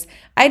phase.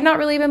 I had not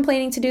really been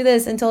planning to do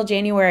this until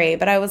January,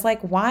 but I was like,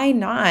 why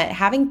not?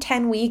 Having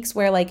 10 weeks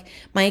where like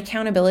my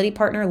accountability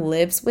partner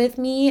lives with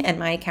me and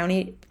my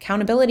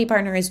accountability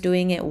partner is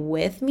doing it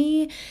with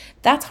me,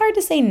 that's hard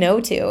to say no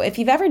to. If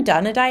you've ever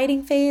done a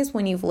dieting phase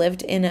when you've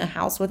lived in a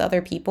house with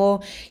other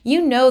people,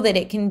 you know that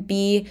it can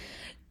be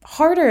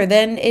harder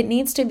than it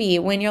needs to be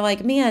when you're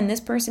like, man,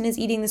 this person is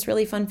eating this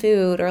really fun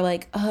food, or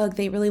like, ugh,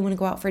 they really want to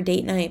go out for a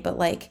date night, but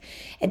like,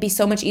 it'd be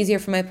so much easier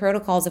for my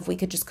protocols if we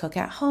could just cook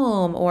at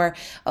home, or,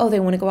 oh, they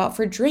want to go out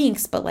for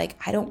drinks, but like,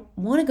 I don't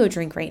want to go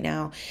drink right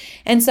now.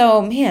 And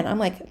so, man, I'm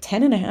like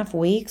 10 and a half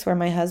weeks where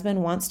my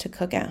husband wants to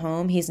cook at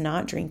home. He's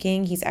not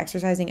drinking. He's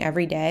exercising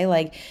every day.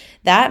 Like,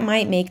 that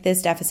might make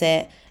this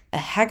deficit a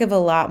heck of a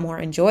lot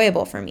more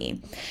enjoyable for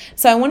me.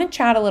 So I want to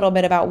chat a little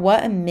bit about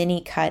what a mini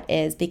cut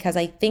is, because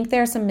I think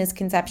there are some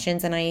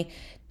misconceptions, and I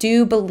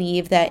do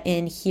believe that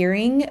in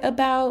hearing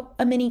about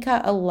a mini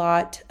cut, a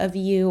lot of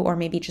you, or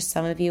maybe just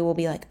some of you, will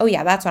be like, oh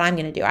yeah, that's what I'm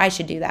going to do. I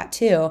should do that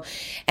too.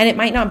 And it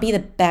might not be the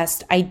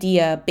best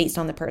idea based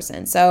on the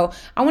person. So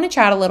I want to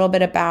chat a little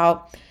bit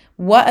about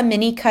what a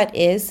mini cut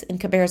is in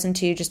comparison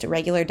to just a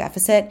regular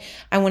deficit.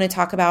 I want to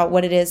talk about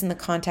what it is in the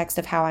context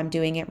of how I'm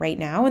doing it right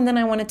now. And then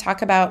I want to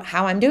talk about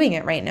how I'm doing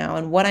it right now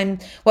and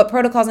what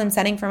protocols I'm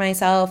setting for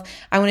myself.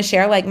 I want to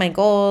share like my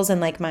goals and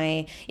like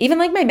my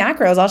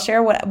macros. I'll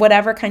share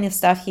whatever kind of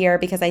stuff here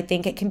because I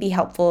think it can be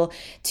helpful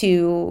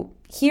to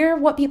hear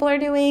what people are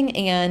doing,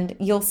 and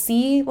you'll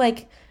see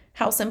like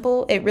how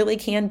simple it really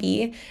can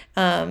be.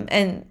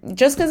 And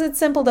just because it's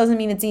simple doesn't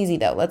mean it's easy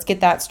though. Let's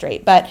get that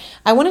straight. But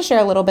I want to share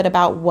a little bit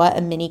about what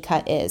a mini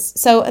cut is.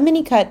 So a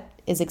mini cut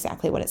is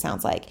exactly what it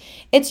sounds like.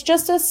 It's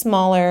just a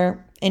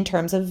smaller, in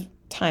terms of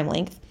time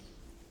length,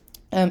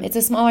 it's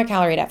a smaller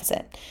calorie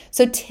deficit.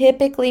 So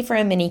typically for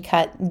a mini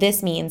cut,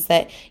 this means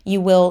that you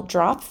will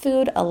drop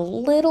food a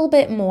little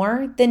bit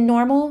more than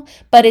normal,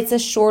 but it's a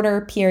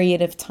shorter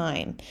period of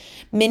time.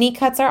 Mini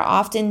cuts are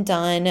often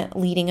done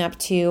leading up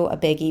to a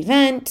big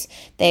event.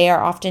 They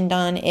are often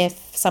done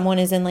if someone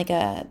is in like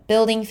a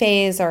building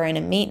phase or in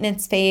a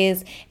maintenance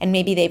phase, and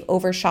maybe they've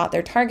overshot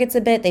their targets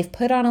a bit. They've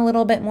put on a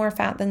little bit more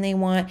fat than they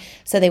want.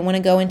 So they want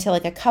to go into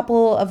like a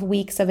couple of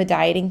weeks of a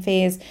dieting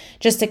phase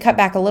just to cut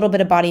back a little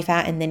bit of body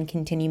fat and then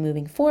continue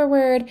moving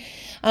forward.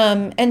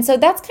 And so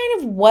that's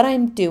kind of what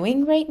I'm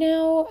doing right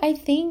now, I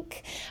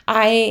think.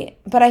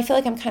 But I feel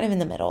like I'm kind of in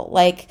the middle.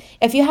 Like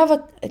if you have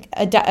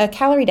a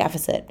calorie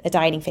deficit, a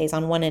dieting phase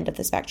on one end of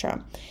the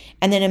spectrum,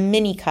 and then a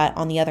mini cut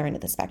on the other end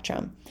of the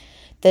spectrum,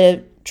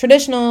 the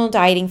traditional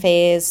dieting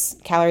phase,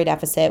 calorie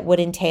deficit, would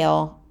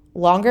entail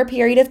longer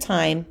period of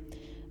time,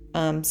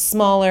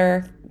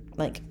 smaller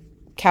like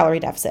calorie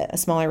deficit, a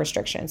smaller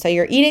restriction. So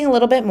you're eating a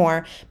little bit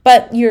more,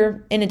 but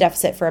you're in a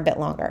deficit for a bit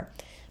longer.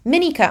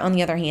 Mini cut, on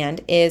the other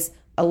hand, is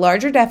a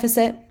larger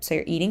deficit, so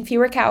you're eating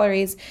fewer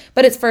calories,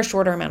 but it's for a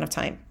shorter amount of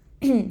time.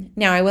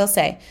 Now, I will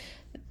say,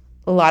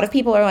 a lot of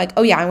people are like,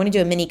 oh yeah, I want to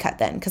do a mini cut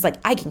then, because like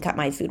I can cut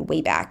my food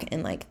way back,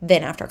 and like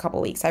then after a couple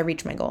of weeks, I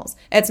reach my goals.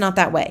 It's not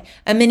that way.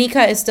 A mini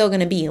cut is still going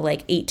to be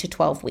like 8 to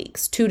 12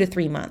 weeks, 2 to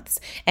 3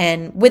 months.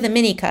 And with a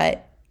mini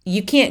cut,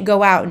 you can't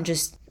go out and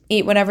just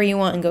eat whatever you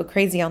want and go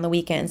crazy on the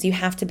weekends. You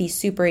have to be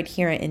super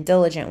adherent and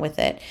diligent with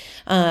it.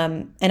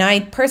 And I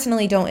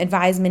personally don't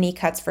advise mini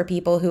cuts for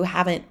people who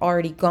haven't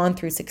already gone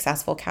through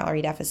successful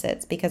calorie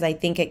deficits, because I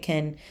think it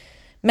can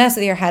mess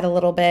with your head a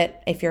little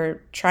bit if you're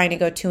trying to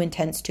go too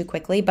intense too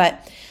quickly.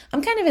 But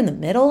I'm kind of in the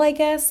middle, I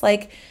guess.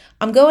 Like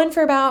I'm going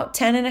for about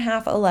 10 and a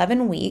half,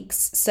 11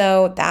 weeks.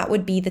 So that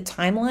would be the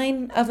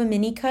timeline of a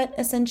mini cut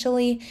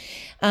essentially.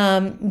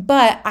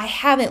 But I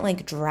haven't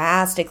like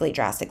drastically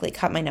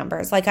cut my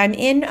numbers. Like I'm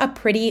in a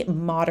pretty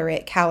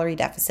moderate calorie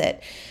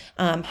deficit.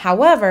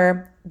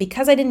 However,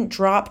 because I didn't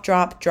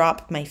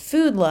drop my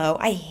food low,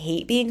 I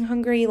hate being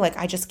hungry. Like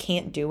I just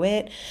can't do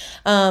it.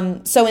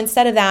 So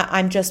instead of that,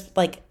 I'm just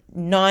like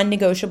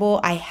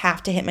non-negotiable. I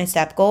have to hit my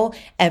step goal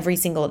every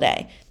single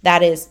day.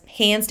 That is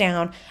hands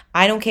down.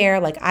 I don't care.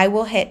 Like, I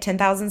will hit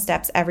 10,000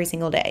 steps every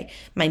single day.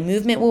 My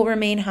movement will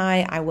remain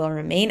high. I will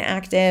remain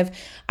active.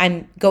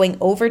 I'm going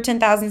over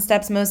 10,000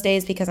 steps most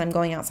days because I'm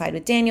going outside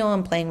with Daniel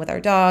and playing with our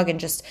dog and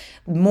just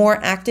more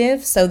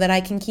active so that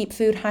I can keep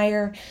food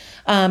higher.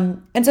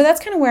 And so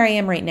that's kind of where I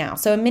am right now.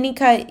 So a mini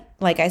cut,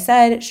 like I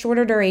said,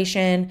 shorter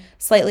duration,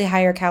 slightly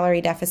higher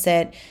calorie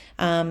deficit.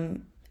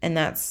 And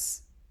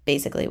that's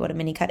basically what a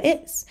mini cut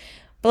is.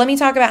 But let me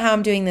talk about how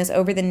I'm doing this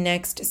over the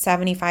next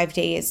 75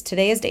 days.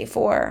 Today is day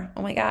 4.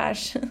 Oh my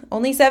gosh,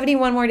 only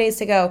 71 more days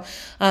to go.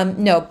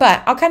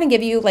 But I'll kind of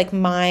give you like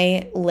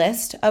my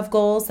list of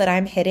goals that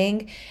I'm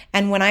hitting.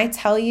 And when I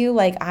tell you,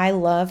 like, I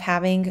love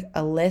having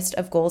a list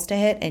of goals to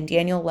hit and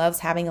Daniel loves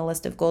having a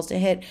list of goals to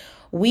hit,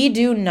 we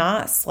do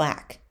not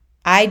slack.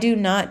 I do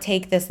not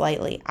take this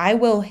lightly. I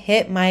will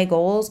hit my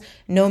goals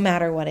no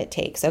matter what it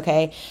takes,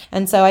 okay?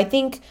 And so I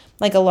think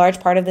like a large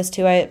part of this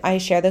too, I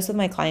share this with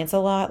my clients a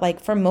lot.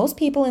 Like, for most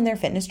people in their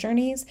fitness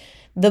journeys,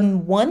 the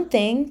one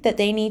thing that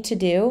they need to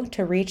do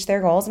to reach their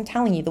goals, I'm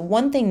telling you, the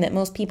one thing that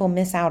most people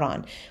miss out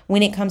on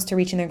when it comes to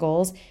reaching their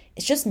goals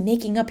is just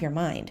making up your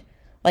mind.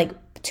 Like,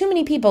 too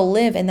many people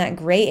live in that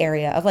gray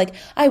area of like,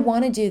 I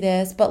want to do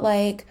this, but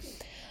like,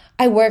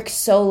 I work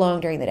so long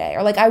during the day,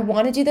 or like, I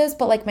want to do this,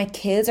 but like my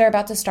kids are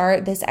about to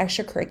start this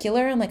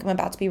extracurricular and like I'm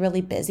about to be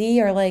really busy,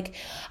 or like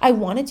I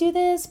want to do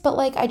this, but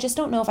like I just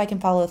don't know if I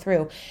can follow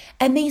through.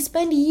 And they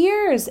spend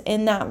years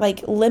in that like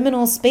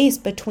liminal space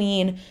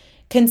between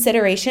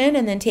consideration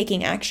and then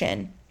taking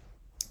action.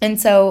 And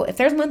so if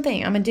there's one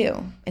thing I'm going to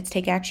do, it's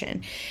take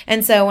action.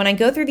 And so when I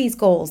go through these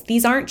goals,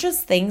 these aren't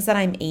just things that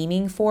I'm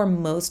aiming for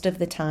most of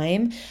the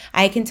time.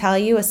 I can tell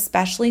you,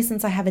 especially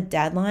since I have a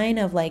deadline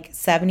of like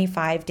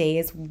 75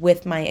 days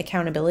with my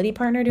accountability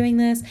partner doing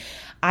this,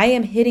 I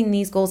am hitting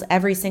these goals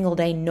every single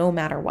day, no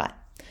matter what.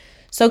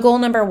 So goal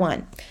number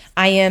 1,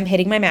 I am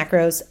hitting my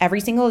macros every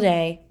single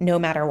day, no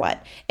matter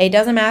what. It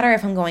doesn't matter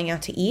if I'm going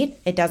out to eat.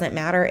 It doesn't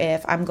matter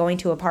if I'm going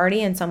to a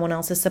party and someone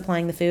else is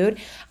supplying the food.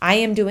 I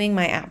am doing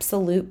my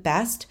absolute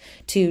best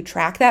to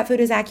track that food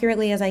as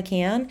accurately as I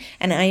can,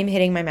 and I am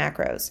hitting my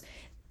macros.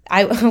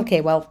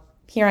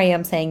 Here I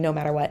am saying no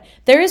matter what.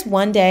 There is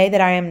one day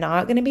that I am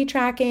not going to be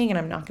tracking and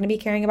I'm not going to be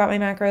caring about my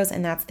macros,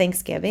 and that's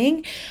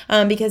Thanksgiving.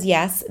 Because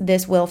yes,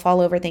 this will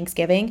fall over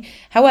Thanksgiving.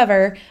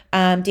 However,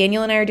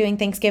 Daniel and I are doing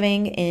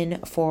Thanksgiving in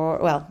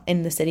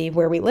the city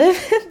where we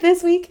live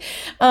this week,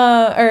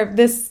 or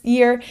this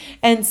year.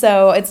 And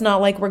so it's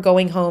not like we're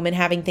going home and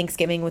having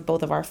Thanksgiving with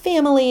both of our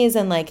families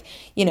and like,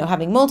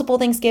 having multiple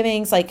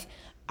Thanksgivings. Like,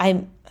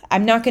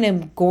 I'm not going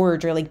to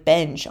gorge or like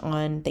binge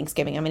on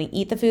Thanksgiving. I'm going to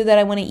eat the food that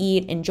I want to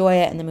eat, enjoy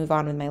it, and then move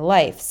on with my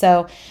life.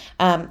 So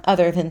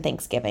other than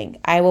Thanksgiving,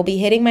 I will be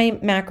hitting my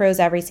macros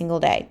every single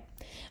day.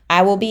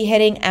 I will be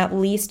hitting at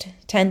least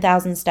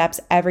 10,000 steps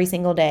every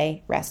single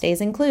day, rest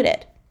days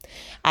included.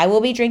 I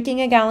will be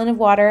drinking a gallon of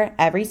water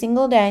every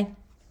single day.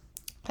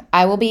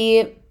 I will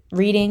be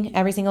reading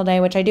every single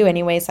day, which I do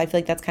anyway, so I feel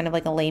like that's kind of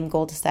like a lame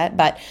goal to set,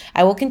 but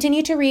I will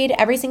continue to read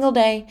every single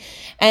day.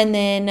 And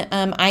then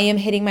I am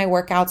hitting my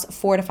workouts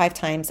 4 to 5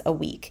 times a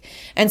week.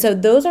 And so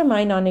those are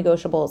my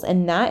non-negotiables,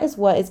 and that is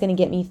what is going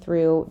to get me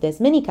through this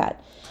mini cut.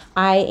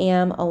 I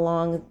am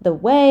along the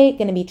way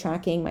going to be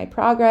tracking my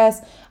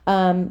progress.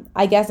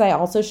 I guess I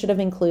also should have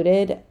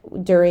included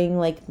during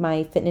like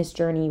my fitness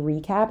journey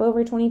recap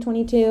over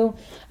 2022.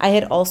 I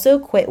had also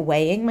quit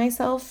weighing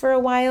myself for a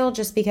while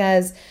just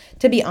because,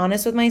 to be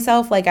honest with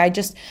myself, like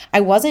I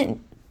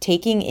wasn't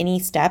taking any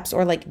steps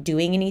or like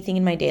doing anything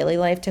in my daily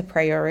life to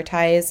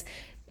prioritize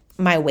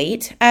my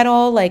weight at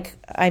all. Like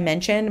I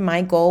mentioned,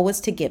 my goal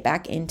was to get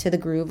back into the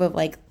groove of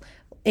like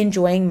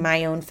enjoying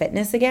my own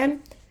fitness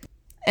again.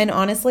 And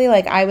honestly,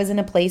 like I was in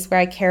a place where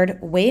I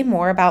cared way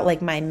more about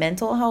like my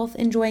mental health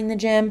enjoying the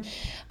gym.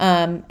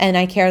 And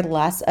I cared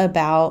less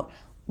about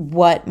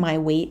what my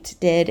weight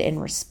did in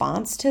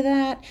response to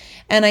that.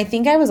 And I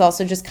think I was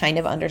also just kind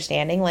of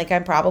understanding like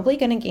I'm probably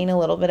going to gain a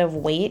little bit of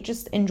weight,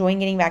 just enjoying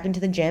getting back into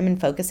the gym and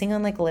focusing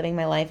on like living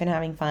my life and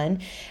having fun.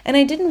 And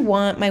I didn't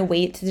want my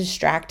weight to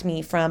distract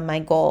me from my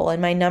goal.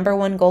 And my number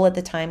one goal at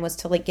the time was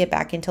to like get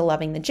back into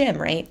loving the gym,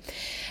 right?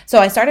 So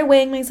I started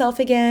weighing myself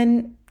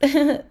again.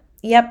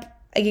 Yep.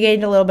 I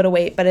gained a little bit of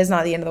weight, but it's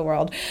not the end of the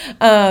world.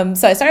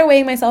 So I started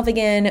weighing myself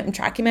again. I'm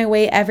tracking my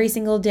weight every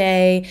single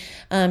day,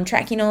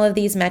 tracking all of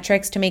these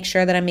metrics to make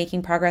sure that I'm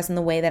making progress in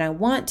the way that I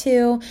want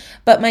to.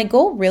 But my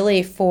goal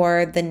really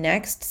for the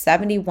next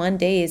 71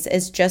 days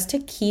is just to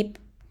keep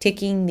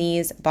ticking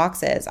these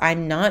boxes.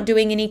 I'm not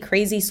doing any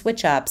crazy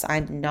switch ups.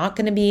 I'm not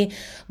going to be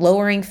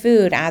lowering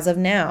food as of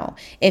now.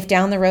 If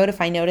down the road, if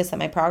I notice that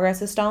my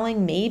progress is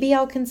stalling, maybe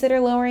I'll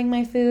consider lowering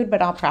my food,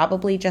 but I'll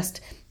probably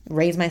just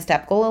raise my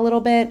step goal a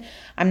little bit.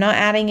 I'm not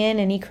adding in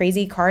any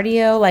crazy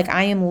cardio. Like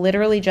I am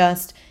literally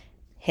just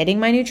hitting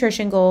my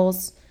nutrition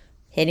goals,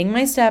 hitting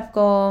my step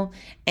goal,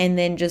 and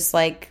then just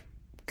like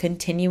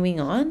continuing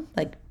on,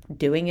 like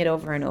doing it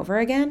over and over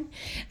again.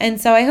 And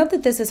so I hope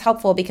that this is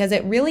helpful, because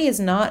it really is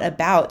not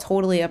about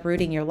totally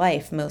uprooting your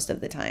life most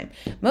of the time.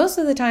 Most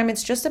of the time,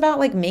 it's just about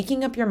like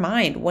making up your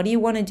mind. What do you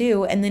want to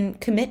do? And then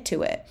commit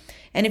to it.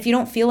 And if you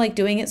don't feel like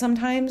doing it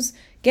sometimes,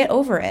 get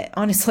over it.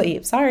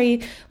 Honestly,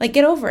 sorry, like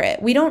get over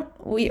it.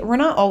 We're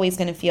not always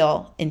going to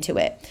feel into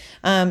it.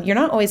 You're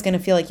not always going to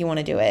feel like you want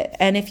to do it.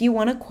 And if you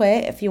want to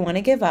quit, if you want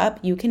to give up,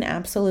 you can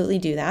absolutely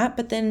do that.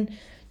 But then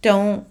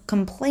don't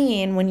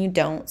complain when you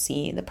don't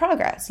see the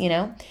progress,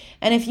 And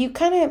if you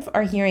kind of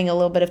are hearing a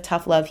little bit of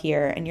tough love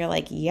here and you're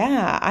like,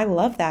 yeah, I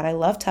love that. I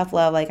love tough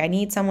love. Like I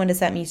need someone to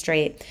set me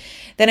straight.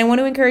 Then I want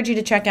to encourage you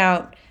to check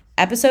out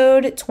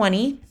episode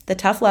 20, the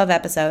tough love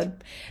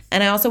episode.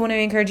 And I also want to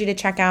encourage you to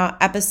check out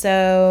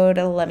episode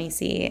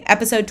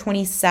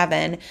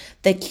 27,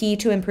 the key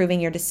to improving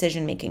your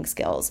decision-making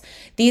skills.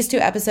 These two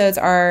episodes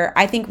are,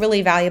 I think,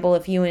 really valuable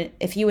if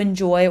you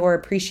enjoy or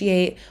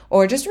appreciate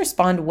or just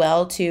respond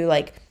well to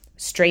like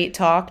straight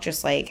talk,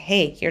 just like,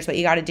 hey, here's what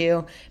you got to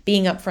do,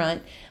 being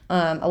upfront,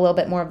 a little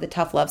bit more of the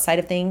tough love side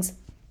of things.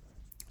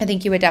 I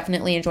think you would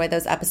definitely enjoy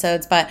those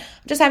episodes, but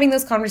just having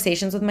those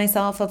conversations with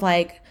myself of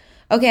like,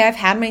 okay, I've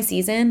had my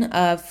season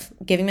of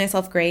giving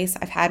myself grace.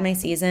 I've had my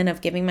season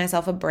of giving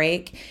myself a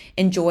break,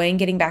 enjoying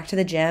getting back to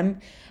the gym.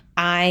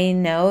 I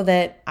know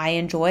that I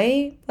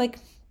enjoy like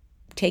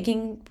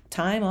taking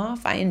time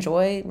off. I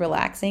enjoy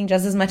relaxing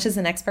just as much as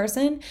the next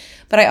person.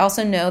 But I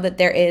also know that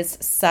there is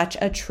such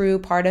a true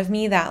part of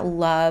me that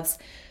loves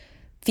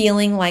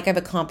feeling like I've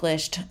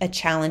accomplished a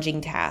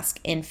challenging task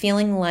and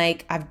feeling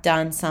like I've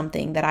done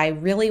something that I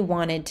really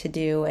wanted to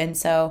do. And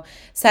so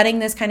setting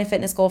this kind of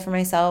fitness goal for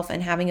myself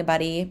and having a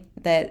buddy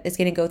that is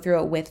going to go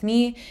through it with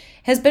me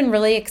has been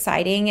really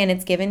exciting. And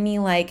it's given me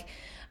like,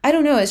 I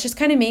don't know, it's just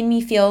kind of made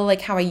me feel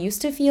like how I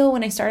used to feel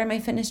when I started my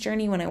fitness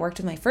journey, when I worked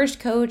with my first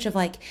coach of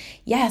like,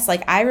 yes,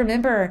 like I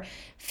remember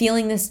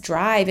feeling this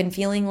drive and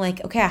feeling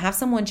like, okay, I have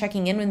someone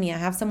checking in with me. I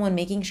have someone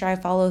making sure I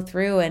follow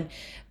through. And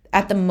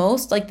at the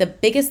most, like the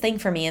biggest thing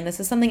for me, and this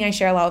is something I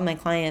share a lot with my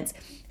clients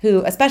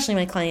who, especially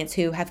my clients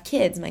who have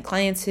kids, my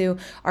clients who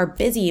are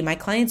busy, my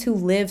clients who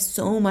live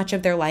so much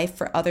of their life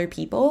for other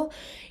people.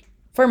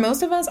 For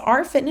most of us,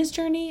 our fitness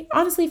journey,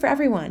 honestly, for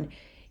everyone,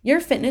 your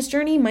fitness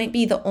journey might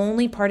be the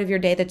only part of your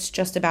day that's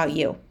just about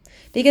you.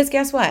 Because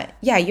guess what?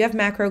 Yeah, you have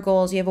macro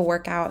goals, you have a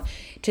workout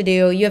to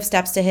do, you have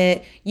steps to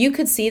hit. You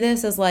could see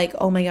this as like,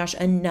 oh my gosh,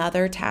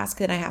 another task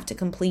that I have to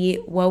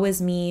complete. Woe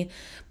is me.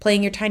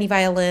 Playing your tiny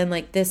violin,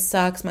 like this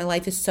sucks. My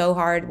life is so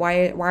hard.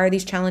 Why are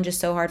these challenges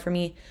so hard for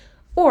me?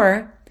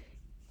 Or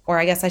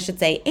I guess I should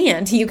say,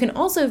 and you can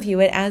also view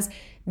it as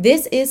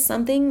this is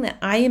something that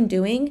I am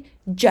doing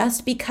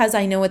just because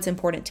I know it's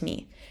important to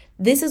me.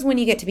 This is when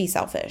you get to be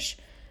selfish.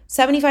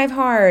 75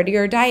 hard,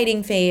 your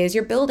dieting phase,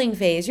 your building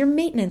phase, your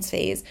maintenance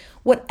phase,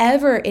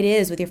 whatever it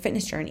is with your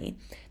fitness journey.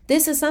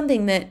 This is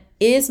something that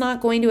is not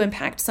going to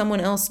impact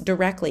someone else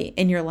directly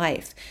in your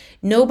life.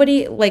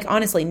 Nobody, like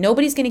honestly,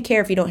 nobody's going to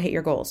care if you don't hit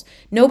your goals.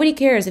 Nobody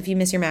cares if you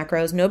miss your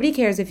macros. Nobody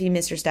cares if you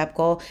miss your step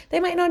goal. They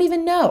might not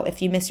even know if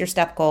you miss your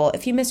step goal,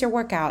 if you miss your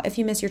workout, if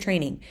you miss your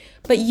training.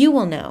 But you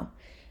will know.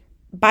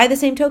 By the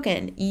same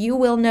token, you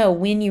will know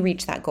when you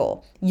reach that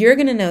goal. You're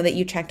going to know that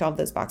you checked all of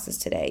those boxes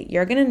today.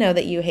 You're going to know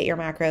that you hit your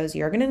macros.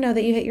 You're going to know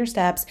that you hit your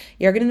steps.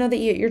 You're going to know that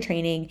you hit your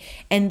training.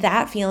 And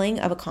that feeling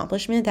of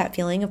accomplishment, that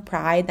feeling of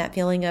pride, that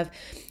feeling of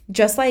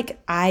just like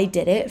I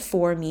did it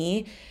for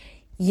me,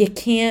 you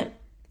can't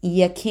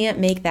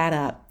make that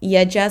up.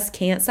 You just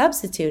can't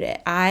substitute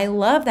it. I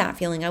love that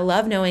feeling. I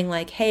love knowing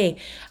like, hey,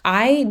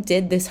 I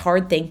did this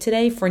hard thing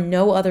today for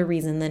no other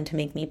reason than to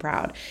make me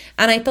proud.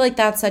 And I feel like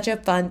that's such a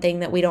fun thing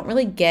that we don't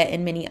really get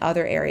in many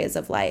other areas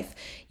of life.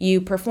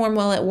 You perform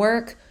well at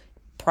work,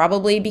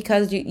 probably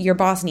because your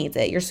boss needs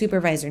it, your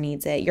supervisor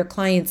needs it, your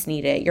clients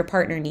need it, your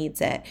partner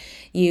needs it.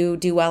 You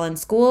do well in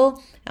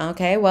school.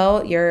 Okay,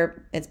 well,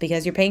 it's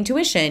because you're paying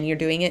tuition. You're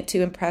doing it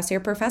to impress your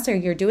professor.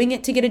 You're doing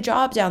it to get a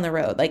job down the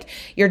road. Like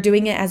you're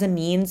doing it as a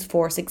means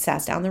for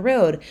success down the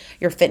road.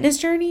 Your fitness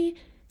journey,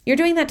 you're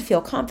doing that to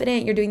feel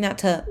confident. You're doing that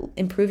to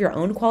improve your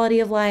own quality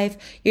of life.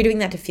 You're doing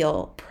that to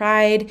feel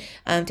pride,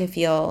 to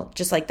feel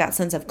just like that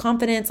sense of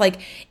confidence.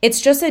 Like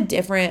it's just a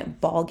different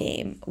ball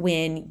game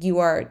when you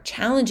are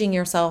challenging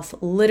yourself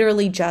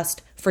literally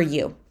just for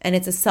you. And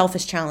it's a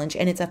selfish challenge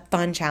and it's a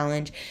fun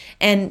challenge.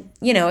 And,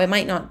 it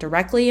might not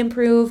directly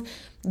improve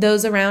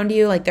those around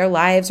you, like their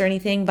lives or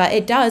anything, but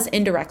it does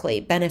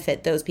indirectly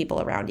benefit those people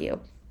around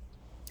you.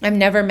 I've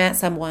never met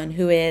someone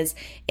who is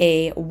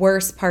a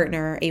worse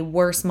partner, a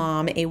worse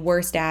mom, a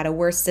worse dad, a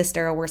worse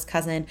sister, a worse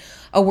cousin,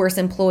 a worse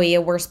employee,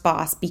 a worse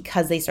boss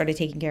because they started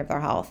taking care of their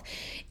health.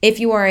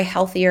 If you are a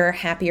healthier,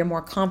 happier,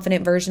 more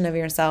confident version of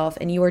yourself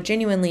and you are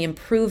genuinely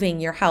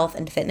improving your health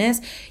and fitness,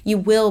 you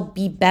will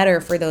be better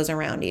for those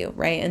around you,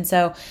 right? And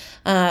so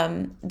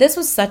this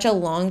was such a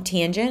long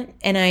tangent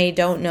and I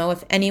don't know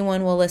if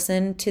anyone will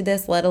listen to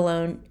this, let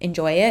alone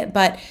enjoy it,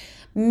 but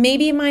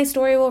maybe my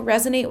story will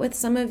resonate with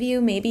some of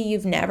you. Maybe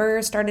you've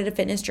never started a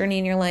fitness journey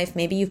in your life.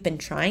 Maybe you've been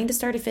trying to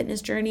start a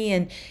fitness journey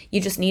and you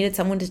just needed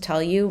someone to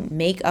tell you,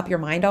 make up your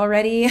mind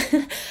already.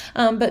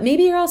 But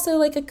maybe you're also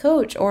like a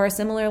coach or a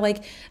similar,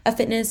 like a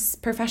fitness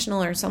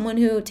professional or someone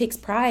who takes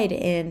pride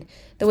in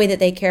the way that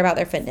they care about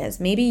their fitness.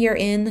 Maybe you're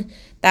in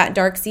that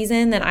dark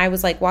season that I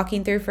was like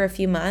walking through for a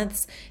few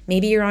months.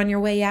 Maybe you're on your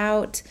way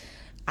out.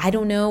 I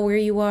don't know where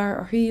you are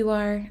or who you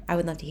are. I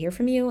would love to hear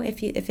from you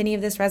if any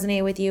of this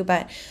resonated with you.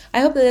 But I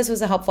hope that this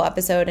was a helpful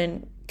episode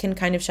and can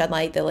kind of shed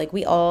light that like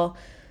we all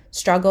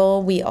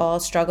struggle. We all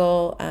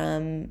struggle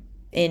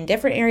in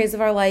different areas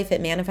of our life.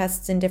 It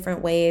manifests in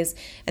different ways.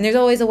 And there's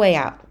always a way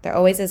out. There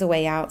always is a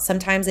way out.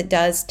 Sometimes it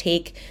does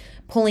take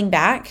pulling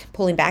back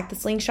the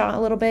slingshot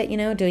a little bit,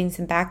 doing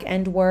some back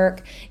end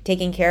work,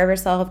 taking care of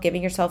yourself,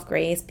 giving yourself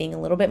grace, being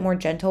a little bit more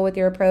gentle with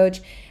your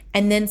approach.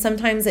 And then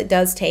sometimes it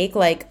does take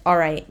like, all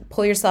right,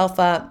 pull yourself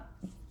up,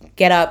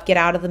 get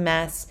out of the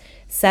mess,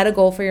 set a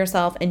goal for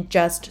yourself and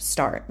just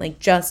start, like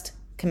just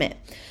commit.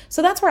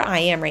 So that's where I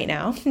am right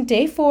now.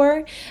 Day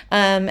 4,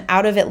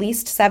 out of at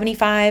least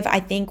 75. I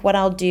think what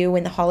I'll do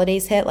when the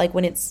holidays hit, like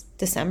when it's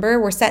December,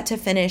 we're set to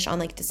finish on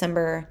like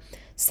December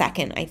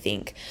 2nd, I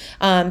think.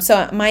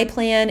 So my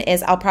plan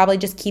is I'll probably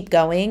just keep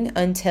going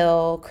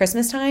until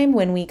Christmas time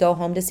when we go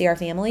home to see our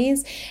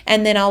families.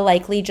 And then I'll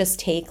likely just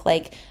take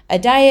like a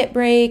diet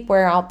break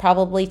where I'll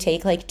probably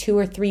take like 2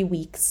 or 3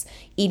 weeks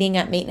eating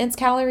at maintenance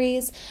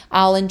calories.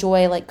 I'll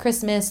enjoy like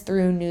Christmas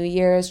through New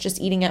Year's,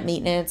 just eating at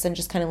maintenance and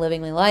just kind of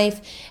living my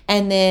life.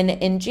 And then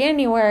in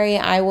January,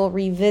 I will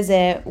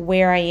revisit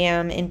where I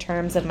am in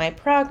terms of my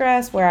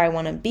progress, where I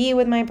want to be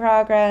with my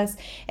progress.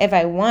 If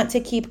I want to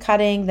keep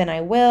cutting, then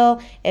I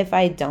will. If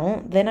I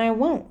don't, then I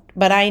won't.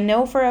 But I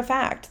know for a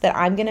fact that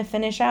I'm going to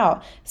finish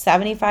out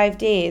 75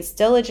 days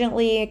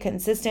diligently,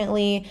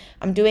 consistently.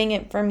 I'm doing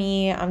it for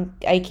me.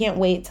 I can't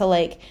wait to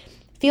like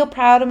feel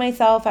proud of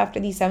myself after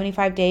these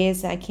 75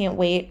 days. I can't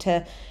wait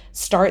to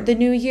start the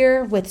new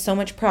year with so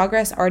much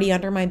progress already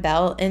under my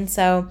belt. And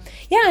so,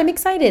 yeah, I'm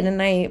excited.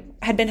 And I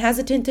had been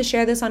hesitant to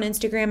share this on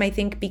Instagram, I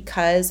think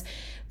because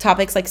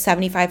topics like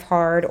 75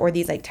 hard or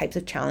these like types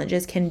of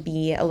challenges can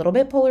be a little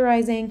bit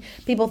polarizing.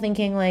 People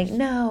thinking like,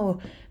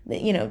 no,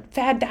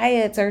 fad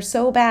diets are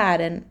so bad.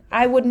 And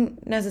I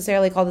wouldn't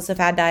necessarily call this a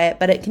fad diet,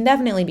 but it can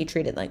definitely be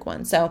treated like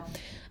one. So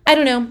I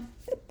don't know,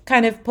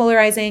 kind of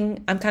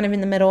polarizing. I'm kind of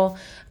in the middle.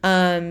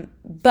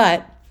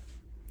 But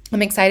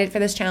I'm excited for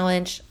this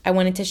challenge. I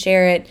wanted to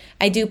share it.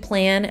 I do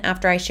plan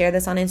after I share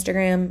this on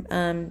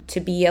Instagram to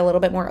be a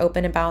little bit more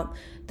open about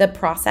the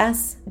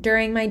process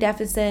during my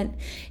deficit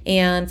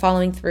and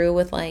following through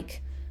with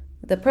like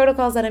the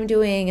protocols that I'm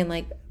doing and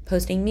like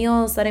posting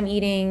meals that I'm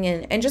eating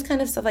and just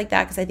kind of stuff like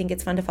that because I think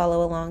it's fun to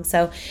follow along.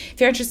 So if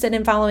you're interested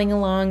in following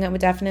along, I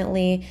would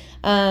definitely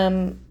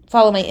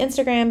follow my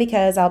Instagram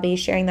because I'll be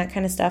sharing that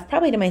kind of stuff,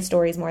 probably to my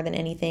stories more than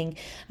anything.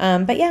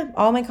 But yeah,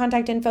 all my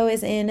contact info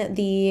is in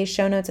the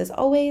show notes as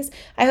always.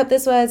 I hope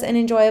this was an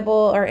enjoyable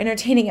or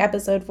entertaining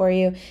episode for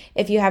you.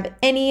 If you have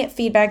any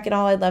feedback at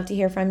all, I'd love to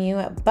hear from you.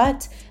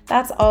 But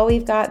that's all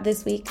we've got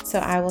this week. So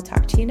I will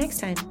talk to you next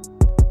time.